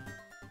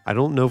 I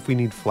don't know if we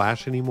need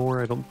Flash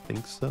anymore. I don't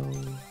think so.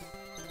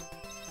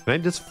 Can I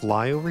just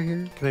fly over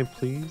here? Can I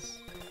please?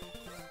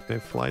 Can I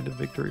fly to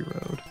Victory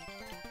Road?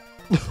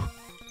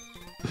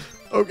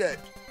 Okay.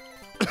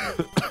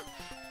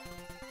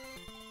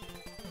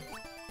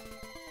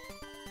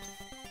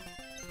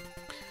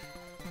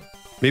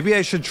 Maybe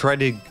I should try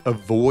to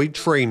avoid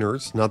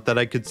trainers. Not that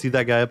I could see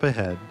that guy up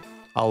ahead.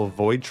 I'll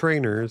avoid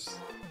trainers.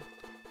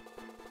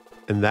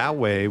 And that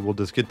way we'll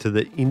just get to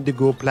the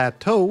Indigo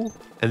Plateau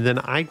and then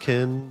I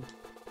can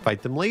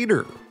fight them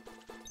later.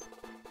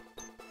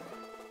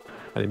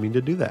 I didn't mean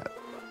to do that.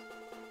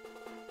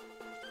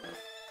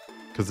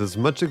 Because as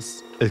much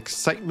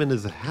excitement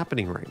is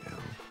happening right now,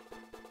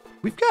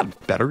 we've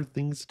got better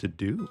things to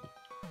do.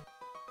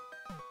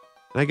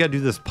 And I got to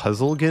do this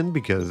puzzle again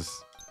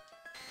because,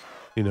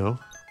 you know,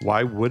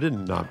 why would it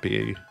not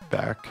be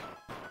back?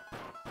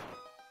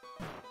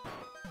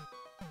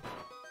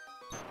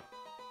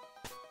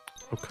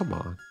 Oh, come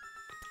on.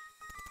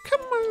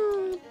 Come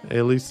on.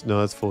 At least,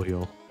 no, that's full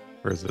heal.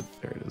 Where is it?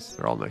 There it is.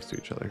 They're all next to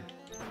each other.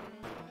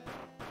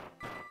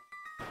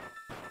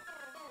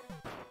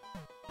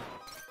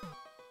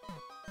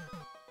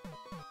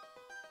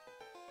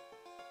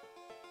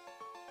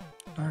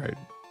 All right.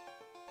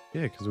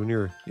 Yeah, because when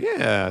you're...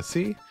 Yeah,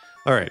 see?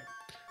 All right.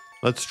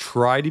 Let's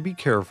try to be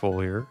careful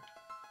here.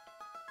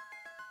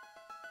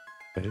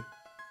 Okay.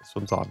 This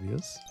one's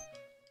obvious.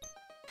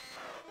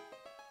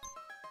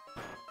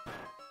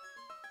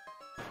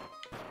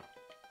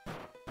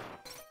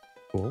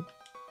 Cool.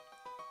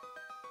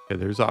 Okay,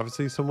 there's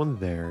obviously someone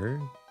there.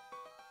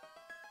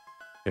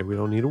 Okay, we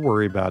don't need to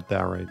worry about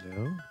that right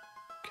now.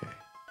 Okay.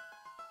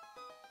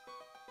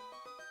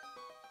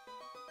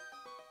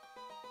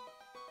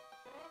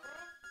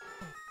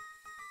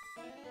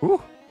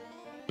 Ooh,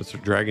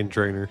 Mr. Dragon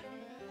Trainer.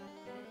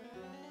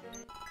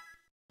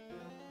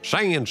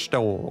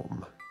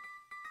 Sandstorm.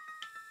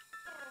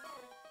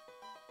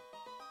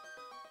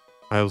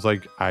 I was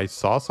like, I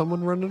saw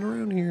someone running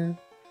around here.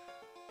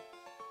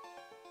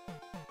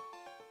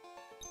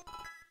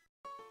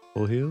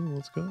 Full heal,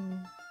 let's go.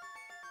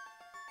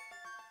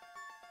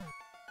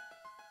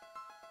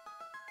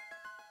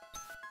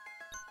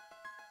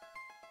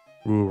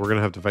 Ooh, we're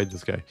gonna have to fight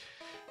this guy.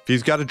 If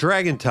he's got a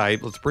dragon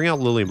type, let's bring out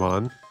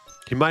Lilymon.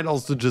 He might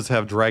also just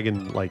have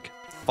dragon, like,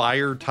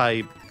 fire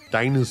type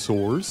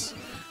dinosaurs.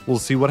 We'll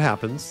see what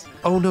happens.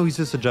 Oh no, he's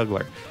just a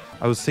juggler.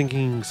 I was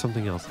thinking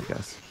something else, I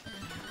guess.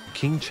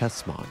 King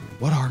Chessmon,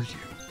 what are you?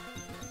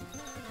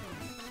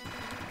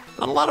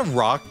 Not a lot of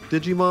rock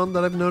Digimon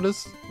that I've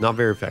noticed. Not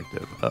very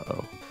effective.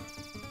 Uh-oh.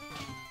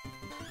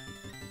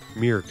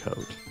 Mirror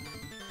Coat.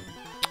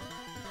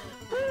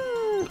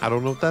 I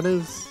don't know what that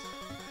is.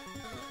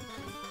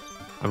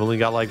 I've only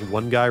got like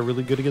one guy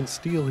really good against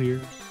steel here.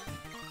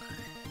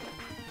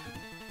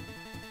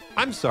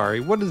 I'm sorry,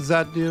 what does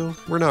that do?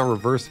 We're not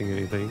reversing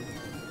anything.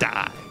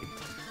 Die.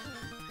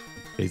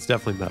 Okay, it's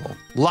definitely metal.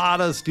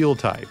 Lot of steel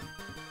type.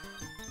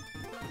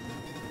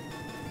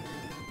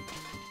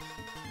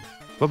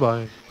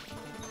 Bye-bye.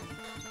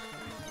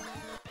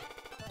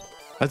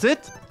 That's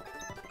it?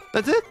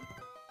 That's it?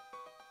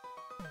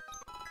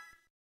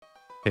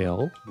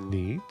 Hail.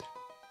 Neat.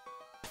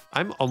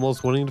 I'm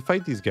almost wanting to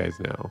fight these guys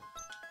now.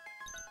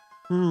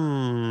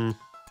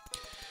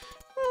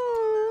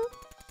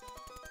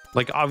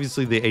 Like,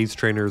 obviously the ace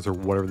trainers or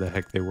whatever the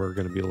heck they were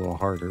going to be a little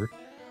harder.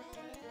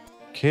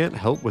 Can't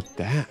help with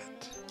that.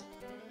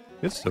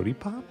 It's Sody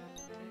Pop?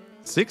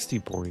 60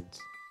 points.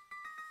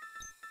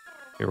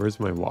 Okay, where's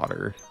my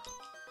water?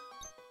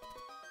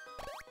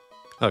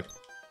 Okay.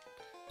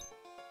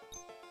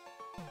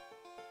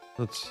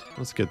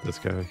 Let's get this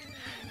guy.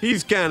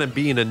 He's kind of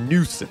being a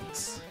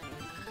nuisance.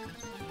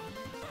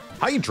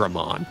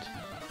 Hydramon.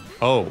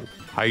 Oh,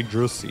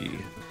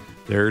 Hydrussy.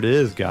 There it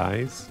is,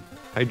 guys.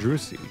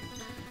 Hydrussy.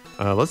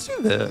 Let's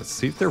do this.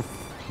 See if they're...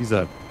 He's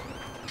a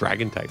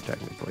dragon type,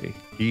 technically.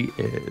 He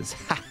is.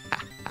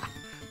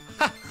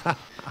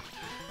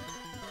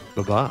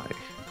 Bye-bye.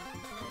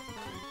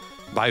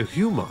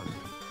 Biohuman.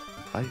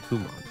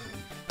 Biohuman.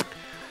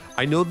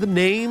 I know the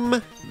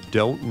name.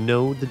 Don't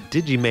know the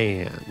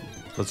Digiman.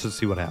 Let's just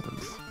see what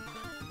happens.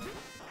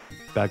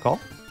 Bad call?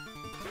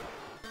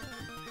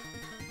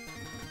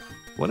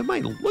 What am I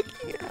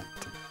looking at?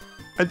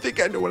 I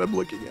think I know what I'm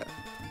looking at.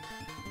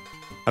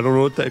 I don't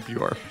know what type you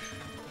are.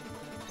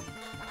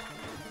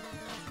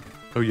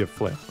 Oh, you have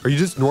flame. Are you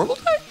just normal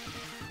type?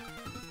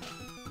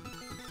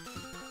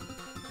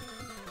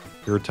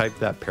 You're a type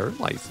that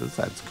paralyzes.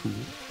 That's cool.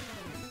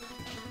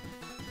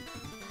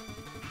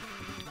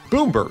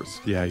 Boom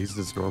burst. Yeah, he's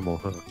just normal,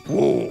 huh?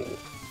 Whoa.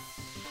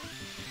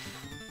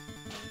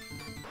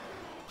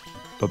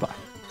 Bye-bye.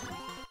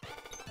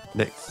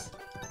 Nice.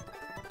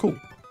 Cool.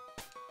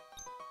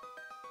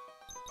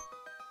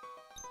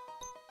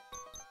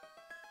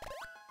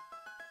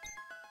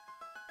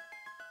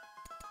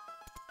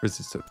 Where's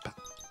this soda pop?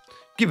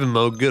 Give him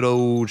a good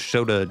old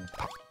soda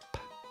pop. All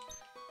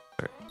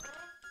right.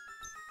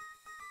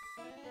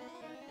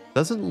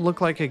 Doesn't look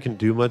like I can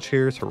do much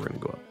here, so we're gonna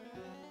go up.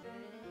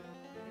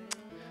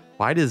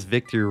 Why does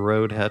Victory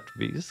Road have to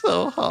be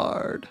so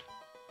hard?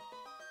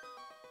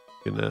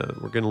 We're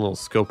getting a little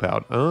scope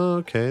out. Oh,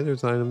 okay,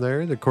 there's an item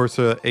there. The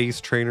Corsa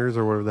Ace Trainers,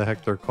 or whatever the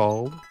heck they're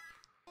called.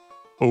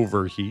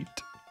 Overheat.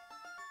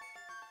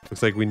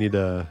 Looks like we need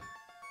a...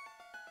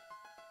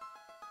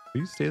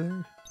 Will you stay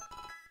there?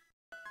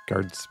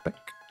 Guard spec.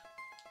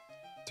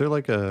 Is there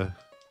like a...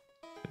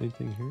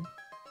 anything here?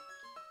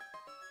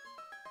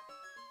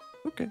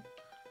 Okay.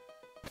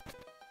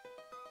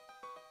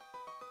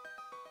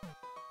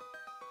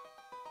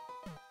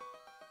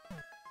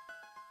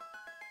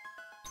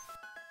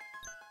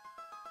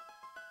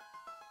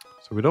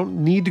 So we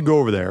don't need to go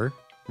over there.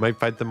 Might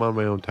fight them on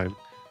my own time.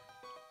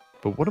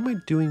 But what am I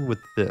doing with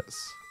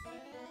this?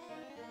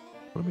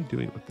 What am I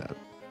doing with that?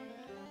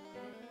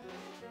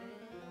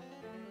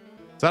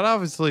 That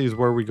obviously is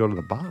where we go to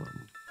the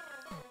bottom.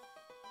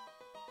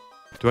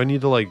 Do I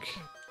need to like...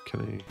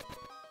 Can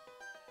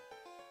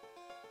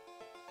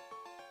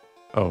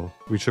I... Oh,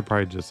 we should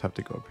probably just have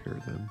to go up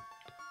here then.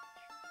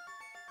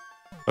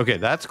 Okay,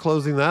 that's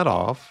closing that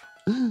off.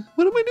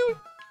 What am I doing?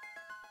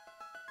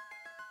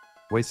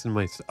 Wasting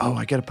my... Oh,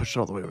 I gotta push it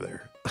all the way over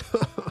there.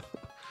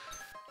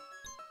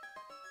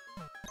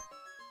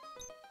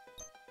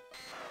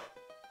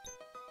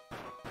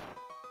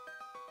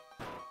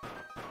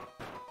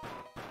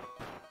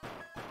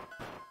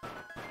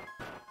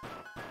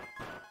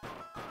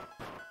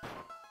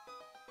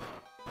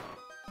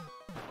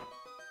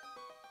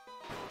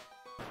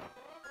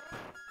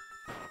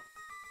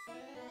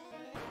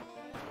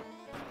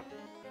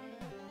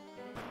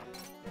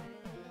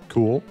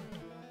 Cool.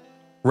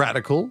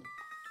 Radical.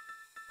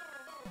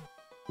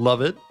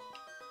 Love it.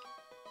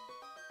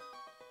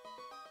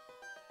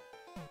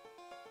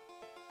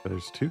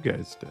 There's two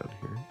guys down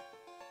here.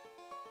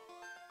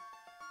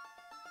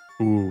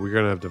 Ooh, we're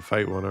gonna have to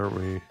fight one, aren't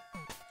we?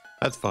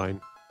 That's fine.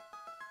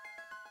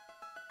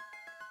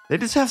 They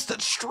just have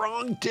such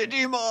strong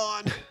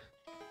Digimon.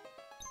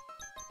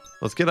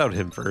 Let's get out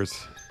him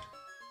first.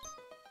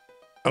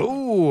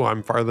 Oh,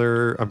 I'm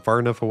far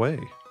enough away.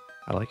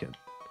 I like it.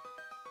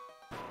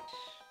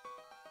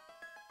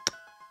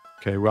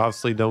 Okay, we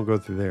obviously don't go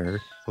through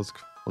there.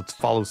 Let's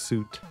follow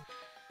suit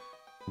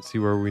and see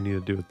where we need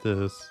to do with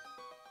this.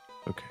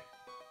 Okay.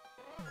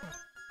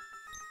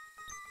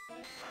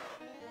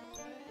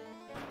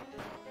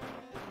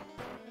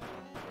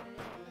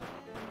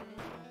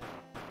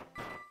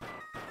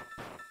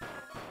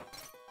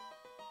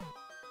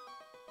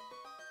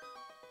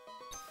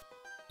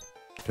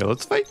 Okay,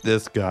 let's fight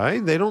this guy.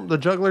 The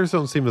jugglers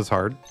don't seem as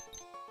hard.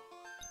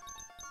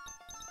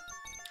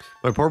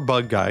 My poor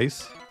bug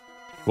guys.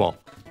 Well,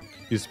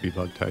 used to be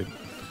bug type.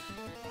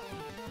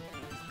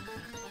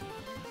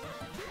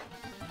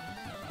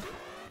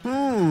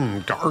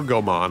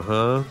 Gargomon,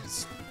 huh?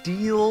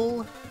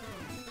 Steel?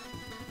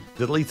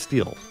 Diddly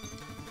steel.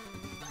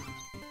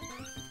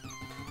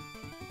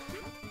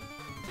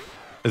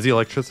 Is the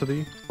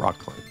electricity? Rock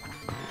climb.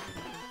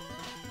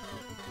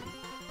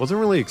 Wasn't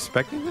really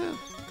expecting that.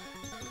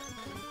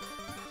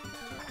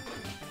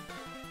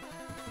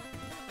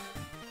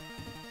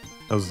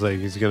 I was like,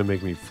 he's gonna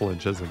make me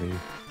flinch, isn't he?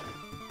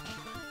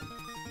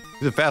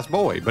 He's a fast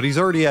boy, but he's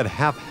already at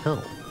half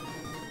health.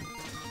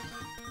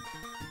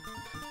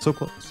 So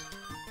close.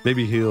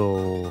 Maybe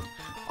he'll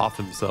off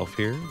himself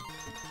here.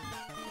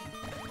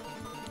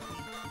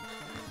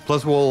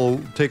 Plus we'll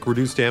take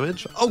reduced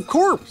damage. Oh,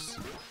 corpse!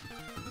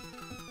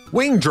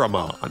 Wing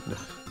Dramon,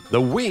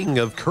 the wing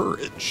of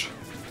courage.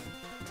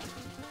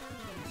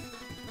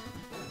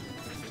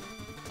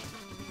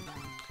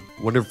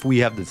 Wonder if we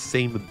have the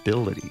same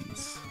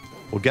abilities.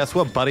 Well, guess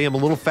what, buddy? I'm a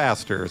little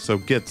faster, so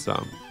get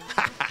some.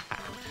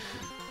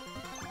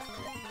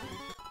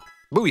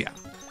 Booyah.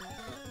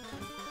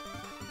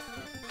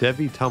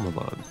 Devi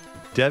Tamamon.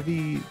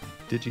 Devi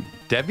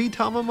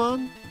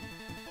Tamamon?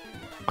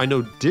 I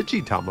know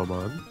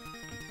Digitamamon.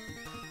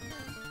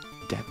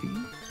 Devi?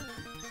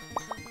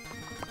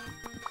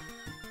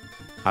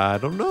 I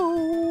don't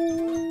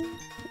know.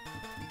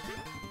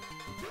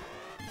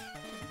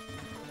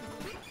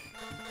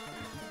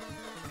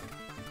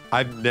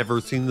 I've never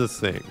seen this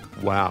thing.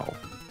 Wow.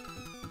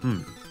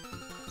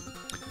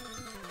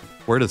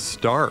 Where to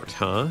start,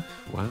 huh?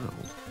 Wow.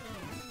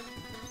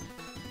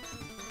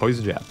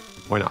 Poison jab.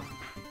 Why not?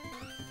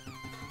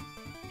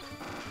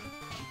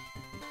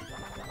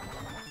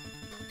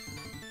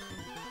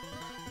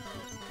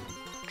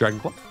 Dragon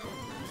Claw.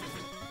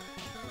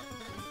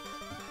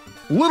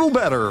 Little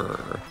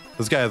better.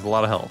 This guy has a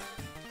lot of health.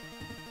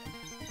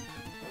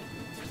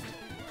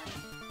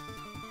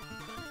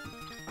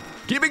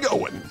 Keep it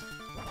going.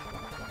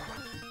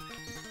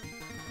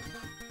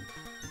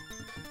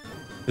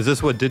 Is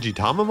this what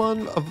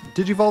Digitamamon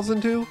Digivolves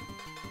into?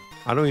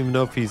 I don't even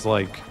know if he's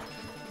like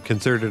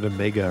considered a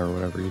mega or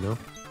whatever, you know?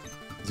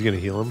 Is he gonna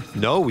heal him?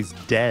 No, he's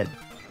dead.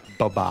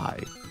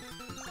 Bye-bye.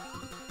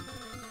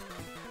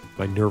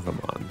 My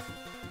Nervamon.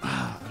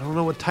 I don't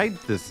know what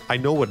type this. I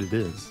know what it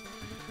is.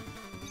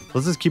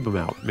 Let's just keep him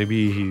out.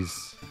 Maybe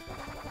he's...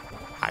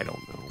 I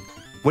don't know.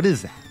 What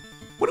is that?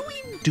 What do we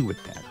even do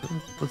with that? Huh?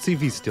 Let's see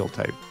if he's steel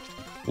type.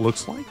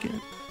 Looks like it.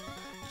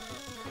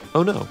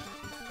 Oh no.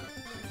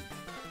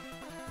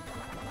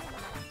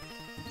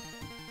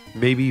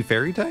 Maybe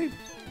fairy type?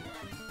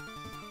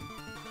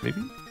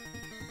 Maybe?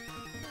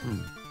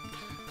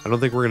 I don't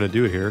think we're going to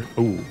do it here.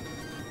 Ooh.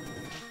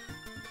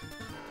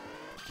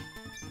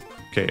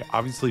 Okay,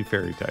 obviously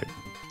fairy type.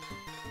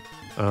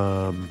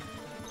 I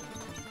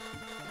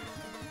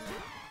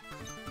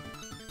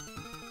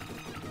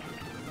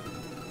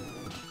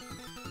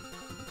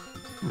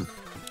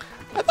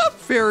thought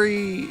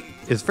fairy...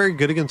 Is fairy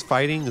good against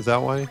fighting? Is that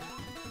why?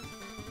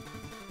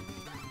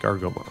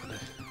 Gargomon.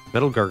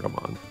 Metal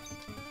Gargomon.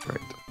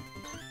 Right.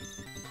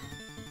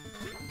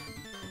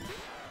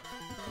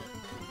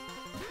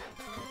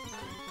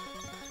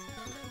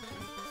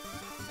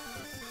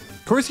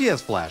 Of course he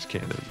has flash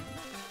cannon.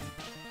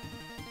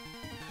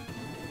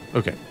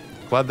 Okay.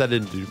 Glad that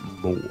didn't do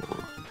more.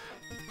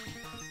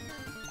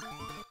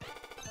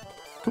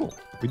 Cool.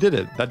 We did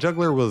it. That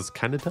juggler was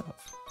kind of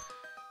tough.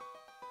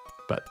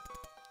 But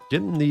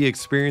getting the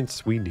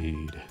experience we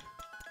need.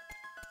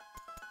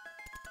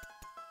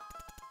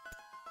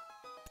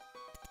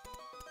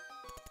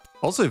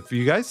 Also, if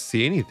you guys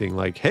see anything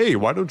like, hey,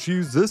 why don't you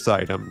use this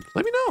item?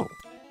 Let me know.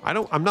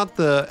 I'm not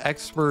the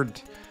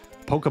expert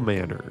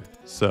Pokemaner.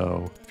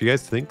 So if you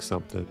guys think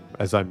something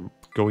as I'm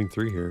going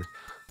through here,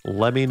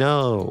 let me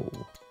know.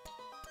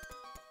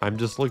 I'm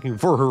just looking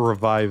for a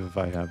revive if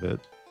I have it.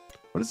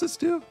 What does this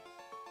do?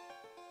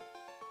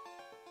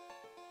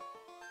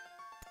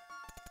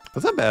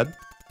 That's not bad.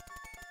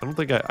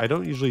 I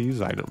don't usually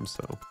use items,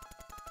 so.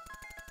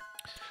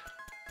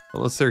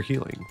 Unless they're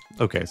healing.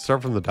 Okay,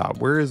 start from the top.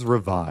 Where is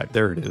revive?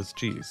 There it is.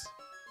 Jeez.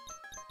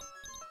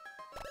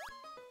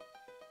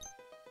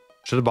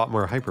 Should have bought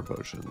more hyper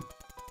potion.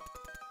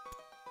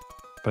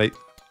 But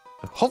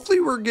hopefully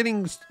we're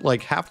getting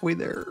like halfway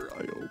there.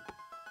 I hope.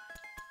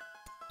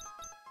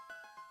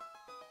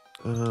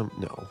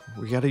 No,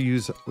 we gotta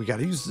use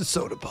the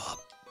soda pop.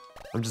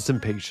 I'm just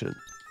impatient.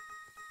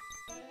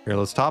 Here,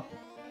 let's top.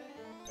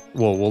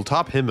 Well, we'll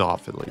top him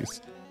off at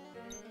least.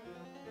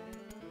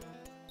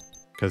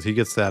 Because he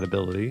gets that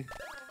ability.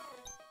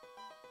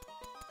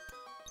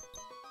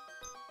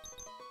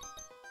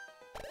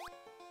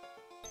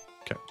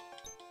 Okay.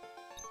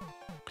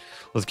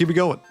 Let's keep it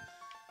going.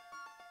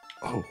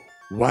 Oh,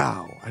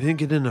 wow. I didn't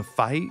get in a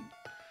fight?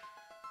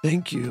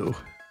 Thank you.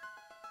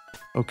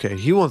 Okay,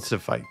 he wants to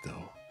fight,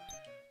 though.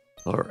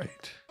 All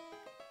right.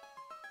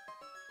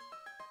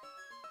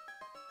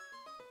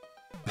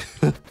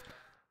 I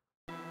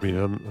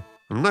mean,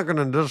 I'm not going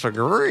to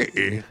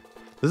disagree.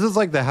 This is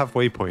like the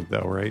halfway point,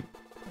 though, right?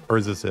 Or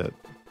is this it?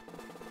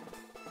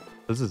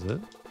 This is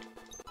it?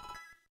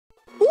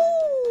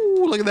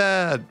 Ooh, look at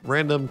that.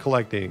 Random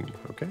collecting.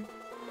 Okay.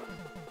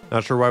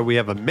 Not sure why we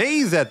have a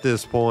maze at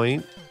this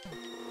point.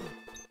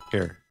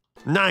 Here.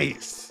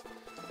 Nice.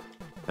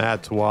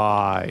 That's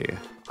why.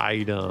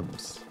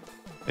 Items.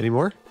 Any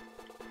more?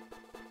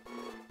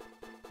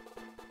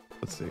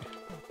 Let's see.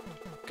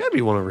 Gotta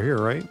be one over here,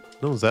 right?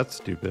 No, that's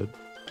stupid.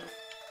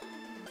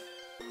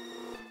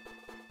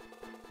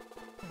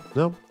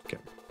 No? Okay.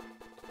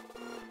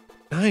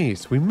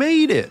 Nice. We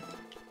made it.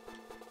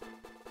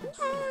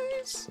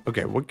 Nice.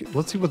 Okay,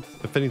 let's see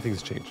if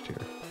anything's changed here.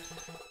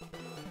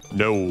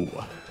 No.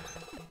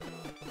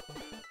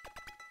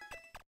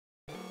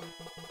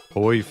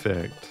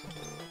 Perfect.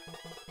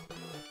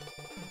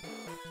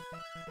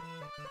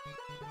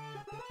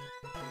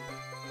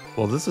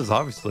 Well, this is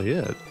obviously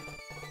it.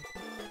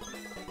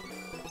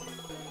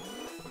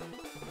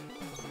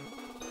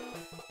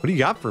 What do you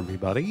got for me,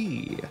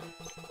 buddy?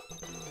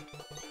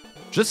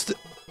 Just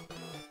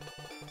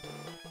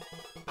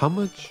how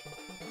much?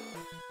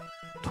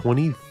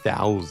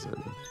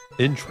 20,000.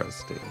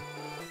 Interesting.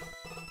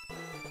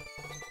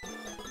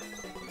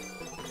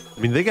 I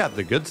mean, they got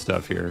the good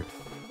stuff here.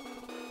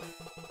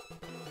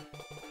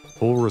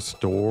 Full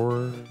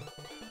restore.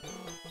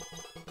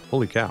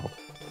 Holy cow.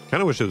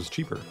 Kind of wish it was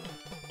cheaper.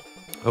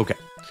 Okay.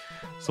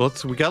 So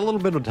we got a little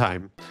bit of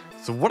time.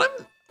 So what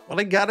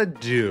I gotta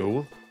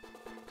do,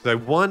 because I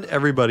want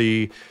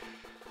everybody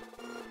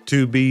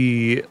to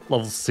be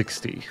level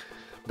 60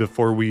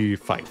 before we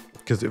fight.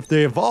 Because if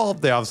they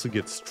evolve, they obviously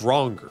get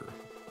stronger.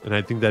 And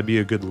I think that'd be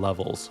a good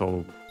level.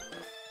 So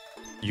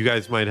you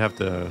guys might have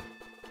to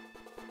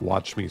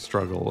watch me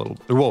struggle a little.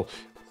 Well,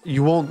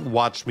 you won't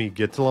watch me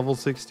get to level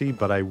 60,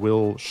 but I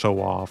will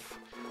show off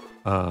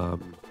the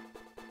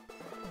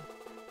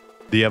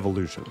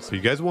evolution. So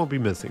you guys won't be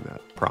missing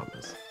that,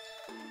 promise.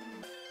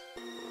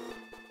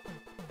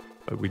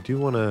 But we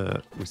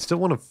still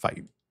want to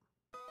fight.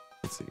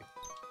 Let's see.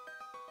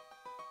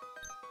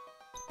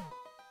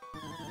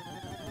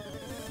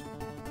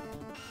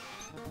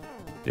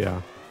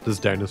 Yeah, this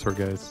dinosaur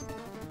guys.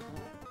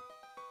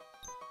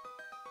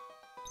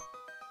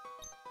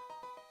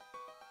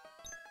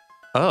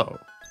 Oh.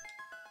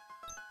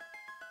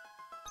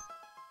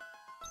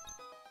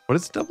 What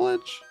is double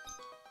edge?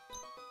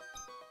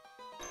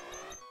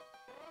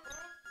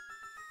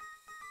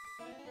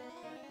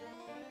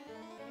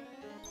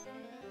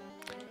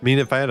 I mean,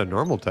 if I had a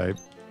normal type.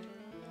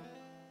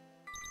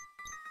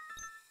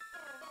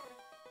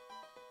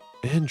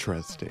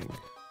 Interesting.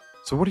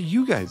 So what do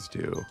you guys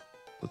do?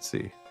 Let's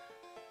see.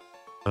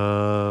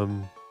 I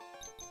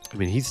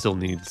mean, he still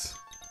needs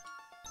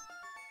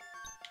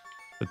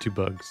the 2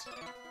 bugs.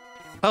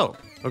 Oh,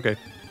 okay.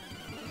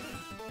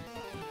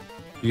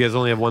 You guys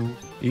only have 1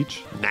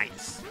 each?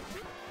 Nice.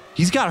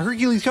 He's got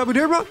Hercules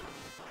Kabuderma.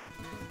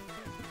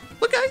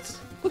 Look, guys.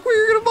 Look where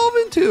you're going to evolve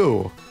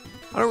into.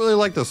 I don't really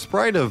like the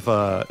sprite of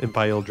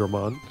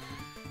Impyldramon.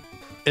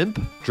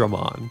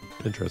 Impdramon.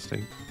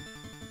 Interesting.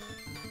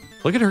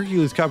 Look at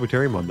Hercules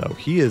Kabuterimon, though.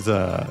 He is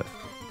oh,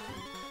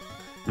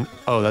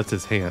 that's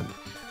his hand.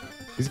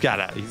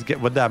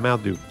 What'd that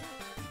mount do?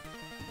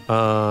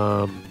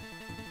 Well,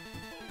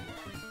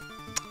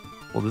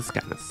 this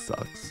kind of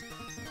sucks.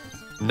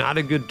 Not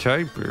a good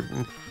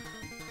typer.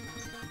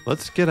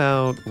 Let's get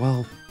out.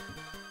 Well,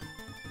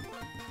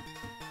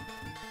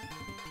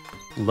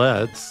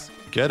 let's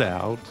get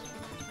out.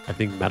 I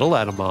think Metal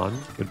Atomon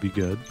would be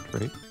good,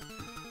 right?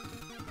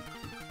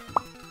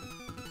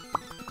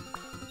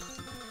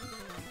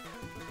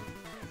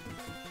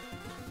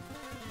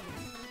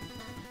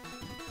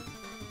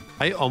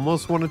 I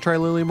almost want to try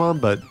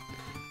Lilymon, but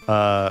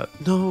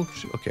no.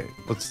 Okay,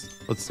 let's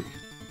see.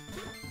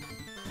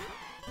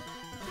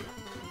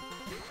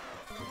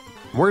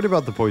 I'm worried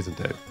about the poison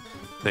type.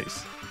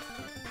 Nice.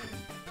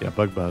 Yeah,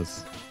 Bug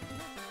Buzz.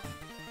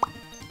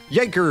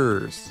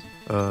 Yikers!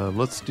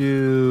 Let's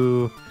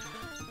do.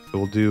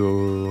 We'll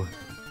do.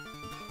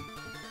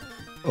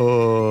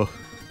 What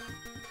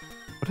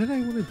did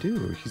I want to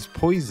do? He's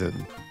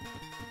poison.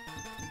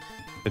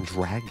 And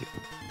dragon.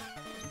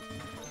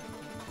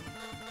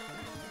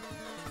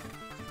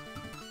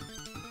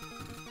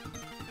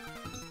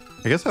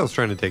 I guess I was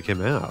trying to take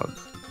him out.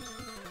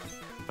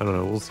 I don't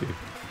know. We'll see.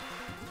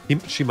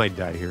 She might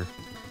die here.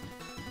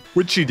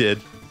 Which she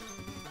did.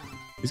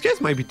 These guys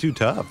might be too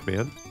tough,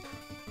 man.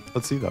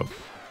 Let's see, though.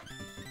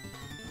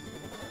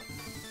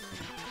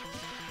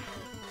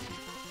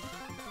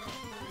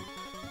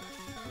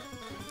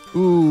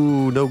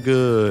 Ooh, no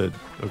good.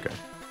 Okay.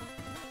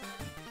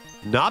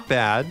 Not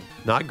bad.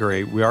 Not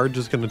great. We are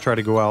just going to try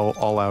to go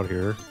all out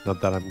here.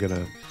 Not that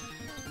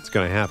it's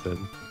going to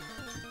happen.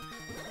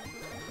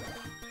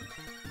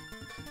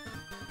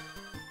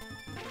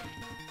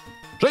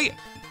 See?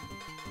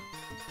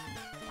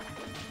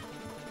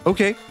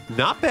 Okay.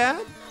 Not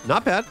bad.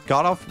 Not bad.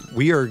 Got off.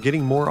 We are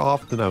getting more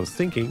off than I was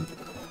thinking.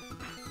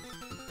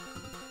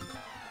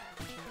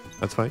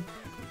 That's fine.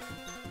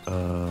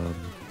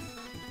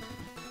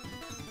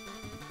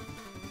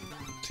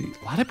 See,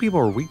 a lot of people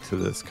are weak to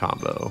this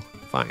combo.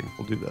 Fine,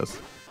 we'll do this.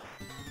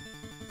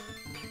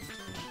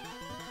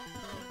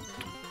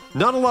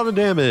 Not a lot of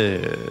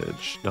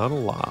damage. Not a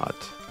lot.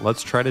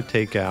 Let's try to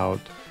take out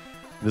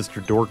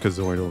Mr.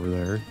 Dorkazoid over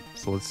there.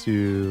 So let's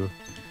do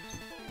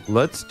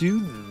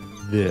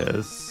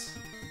this.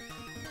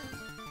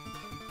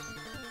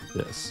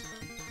 This.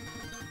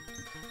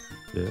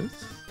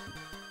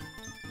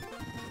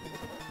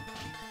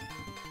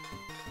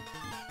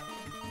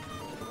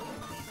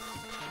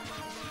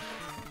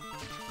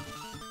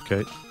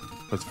 Okay,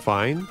 that's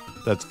fine.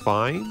 That's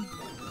fine.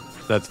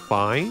 That's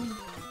fine.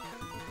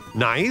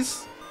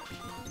 Nice.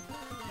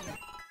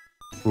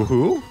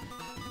 Woohoo.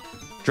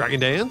 Dragon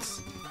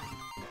Dance.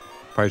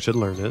 Probably should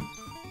learn it.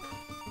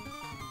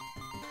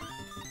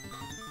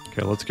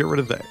 Okay, let's get rid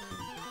of that.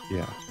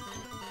 Yeah.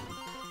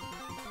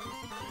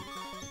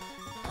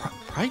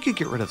 Probably could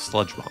get rid of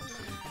Sludge Bomb.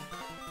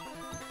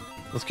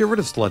 Let's get rid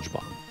of Sludge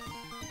Bomb.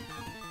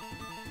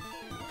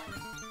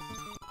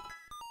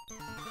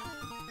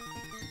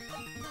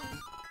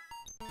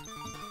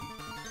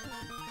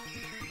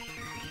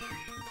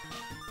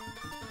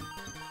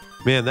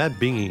 Man, that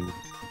binging.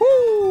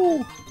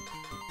 Woo!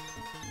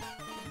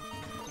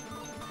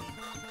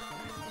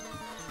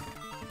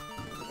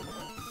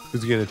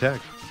 Who's he gonna attack?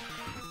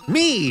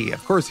 Me!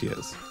 Of course he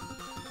is.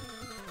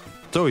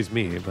 It's always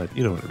me, but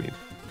you know what I mean.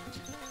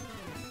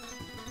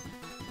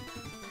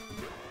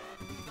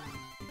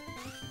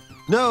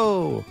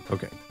 No!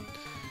 Okay.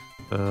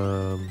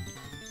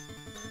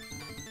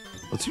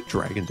 Let's do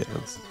Dragon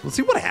Dance. Let's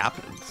see what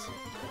happens.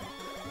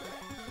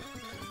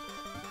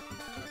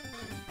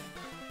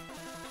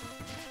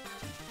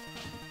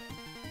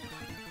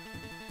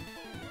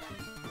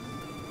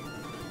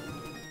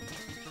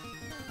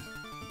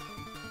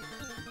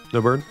 No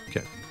burn?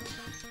 Okay.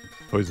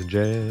 Poison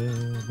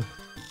Jab.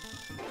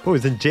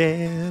 Poison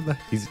Jab.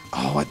 He's...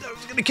 Oh, I thought I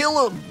was going to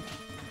kill him.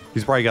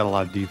 He's probably got a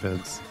lot of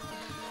defense.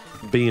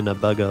 Being a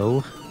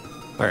buggo.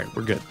 All right,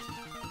 we're good.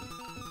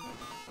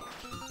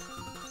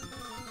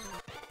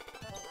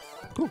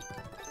 Cool.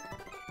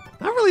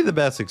 Not really the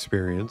best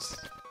experience.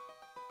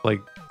 Like,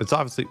 it's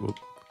obviously...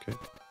 Okay.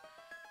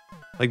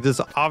 Like,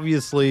 this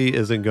obviously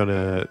isn't going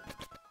to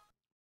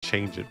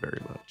change it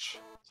very much.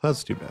 So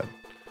that's too bad.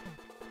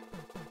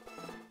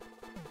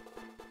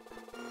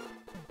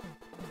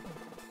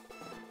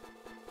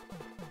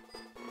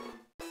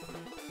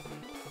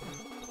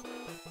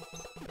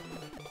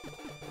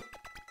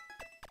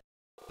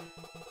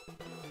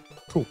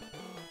 Cool.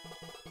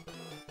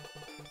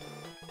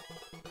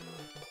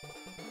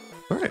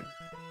 All right.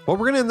 Well,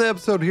 we're going to end the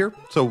episode here.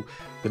 So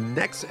the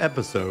next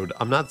episode,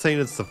 I'm not saying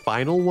it's the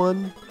final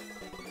one.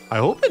 I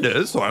hope it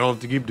is, so I don't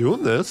have to keep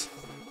doing this.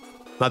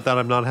 Not that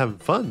I'm not having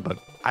fun, but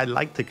I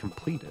like to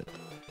complete it.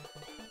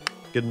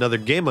 Get another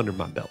game under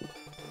my belt.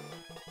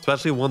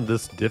 Especially one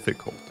this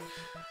difficult.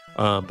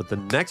 But the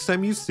next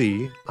time you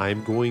see,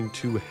 I'm going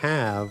to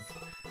have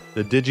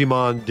the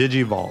Digimon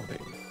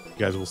Digivolving.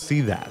 You guys will see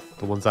that,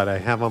 the ones that I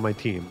have on my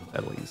team,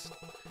 at least.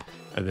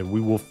 And then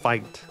we will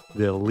fight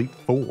the Elite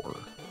Four.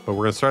 But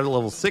we're going to start at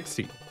level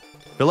 60. I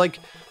feel like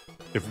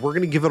if we're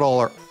going to give it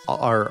all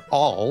our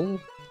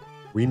all,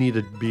 we need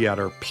to be at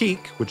our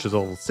peak, which is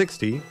level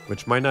 60,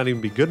 which might not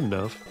even be good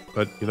enough,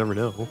 but you never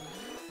know.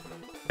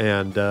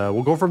 And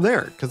we'll go from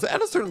there. Because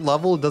at a certain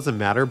level, it doesn't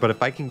matter. But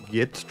if I can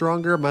get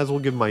stronger, I might as well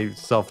give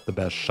myself the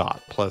best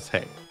shot. Plus,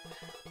 hey,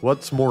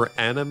 what's more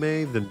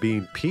anime than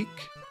being peak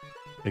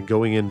and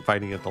going in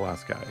fighting at the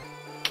last guy?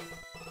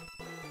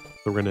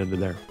 So we're going to end it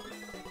there.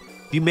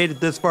 If you made it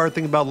this far,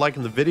 think about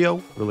liking the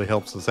video. Really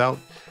helps us out.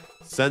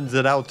 Sends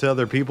it out to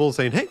other people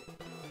saying, hey,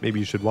 maybe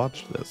you should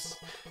watch this.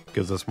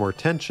 Gives us more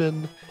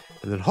attention.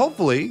 And then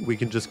hopefully we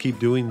can just keep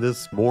doing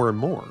this more and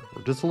more.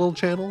 We're just a little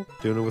channel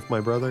doing it with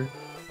my brother.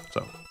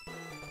 So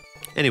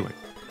anyway,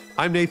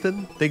 I'm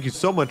Nathan. Thank you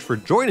so much for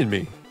joining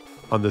me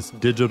on this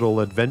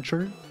digital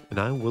adventure. And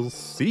I will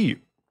see you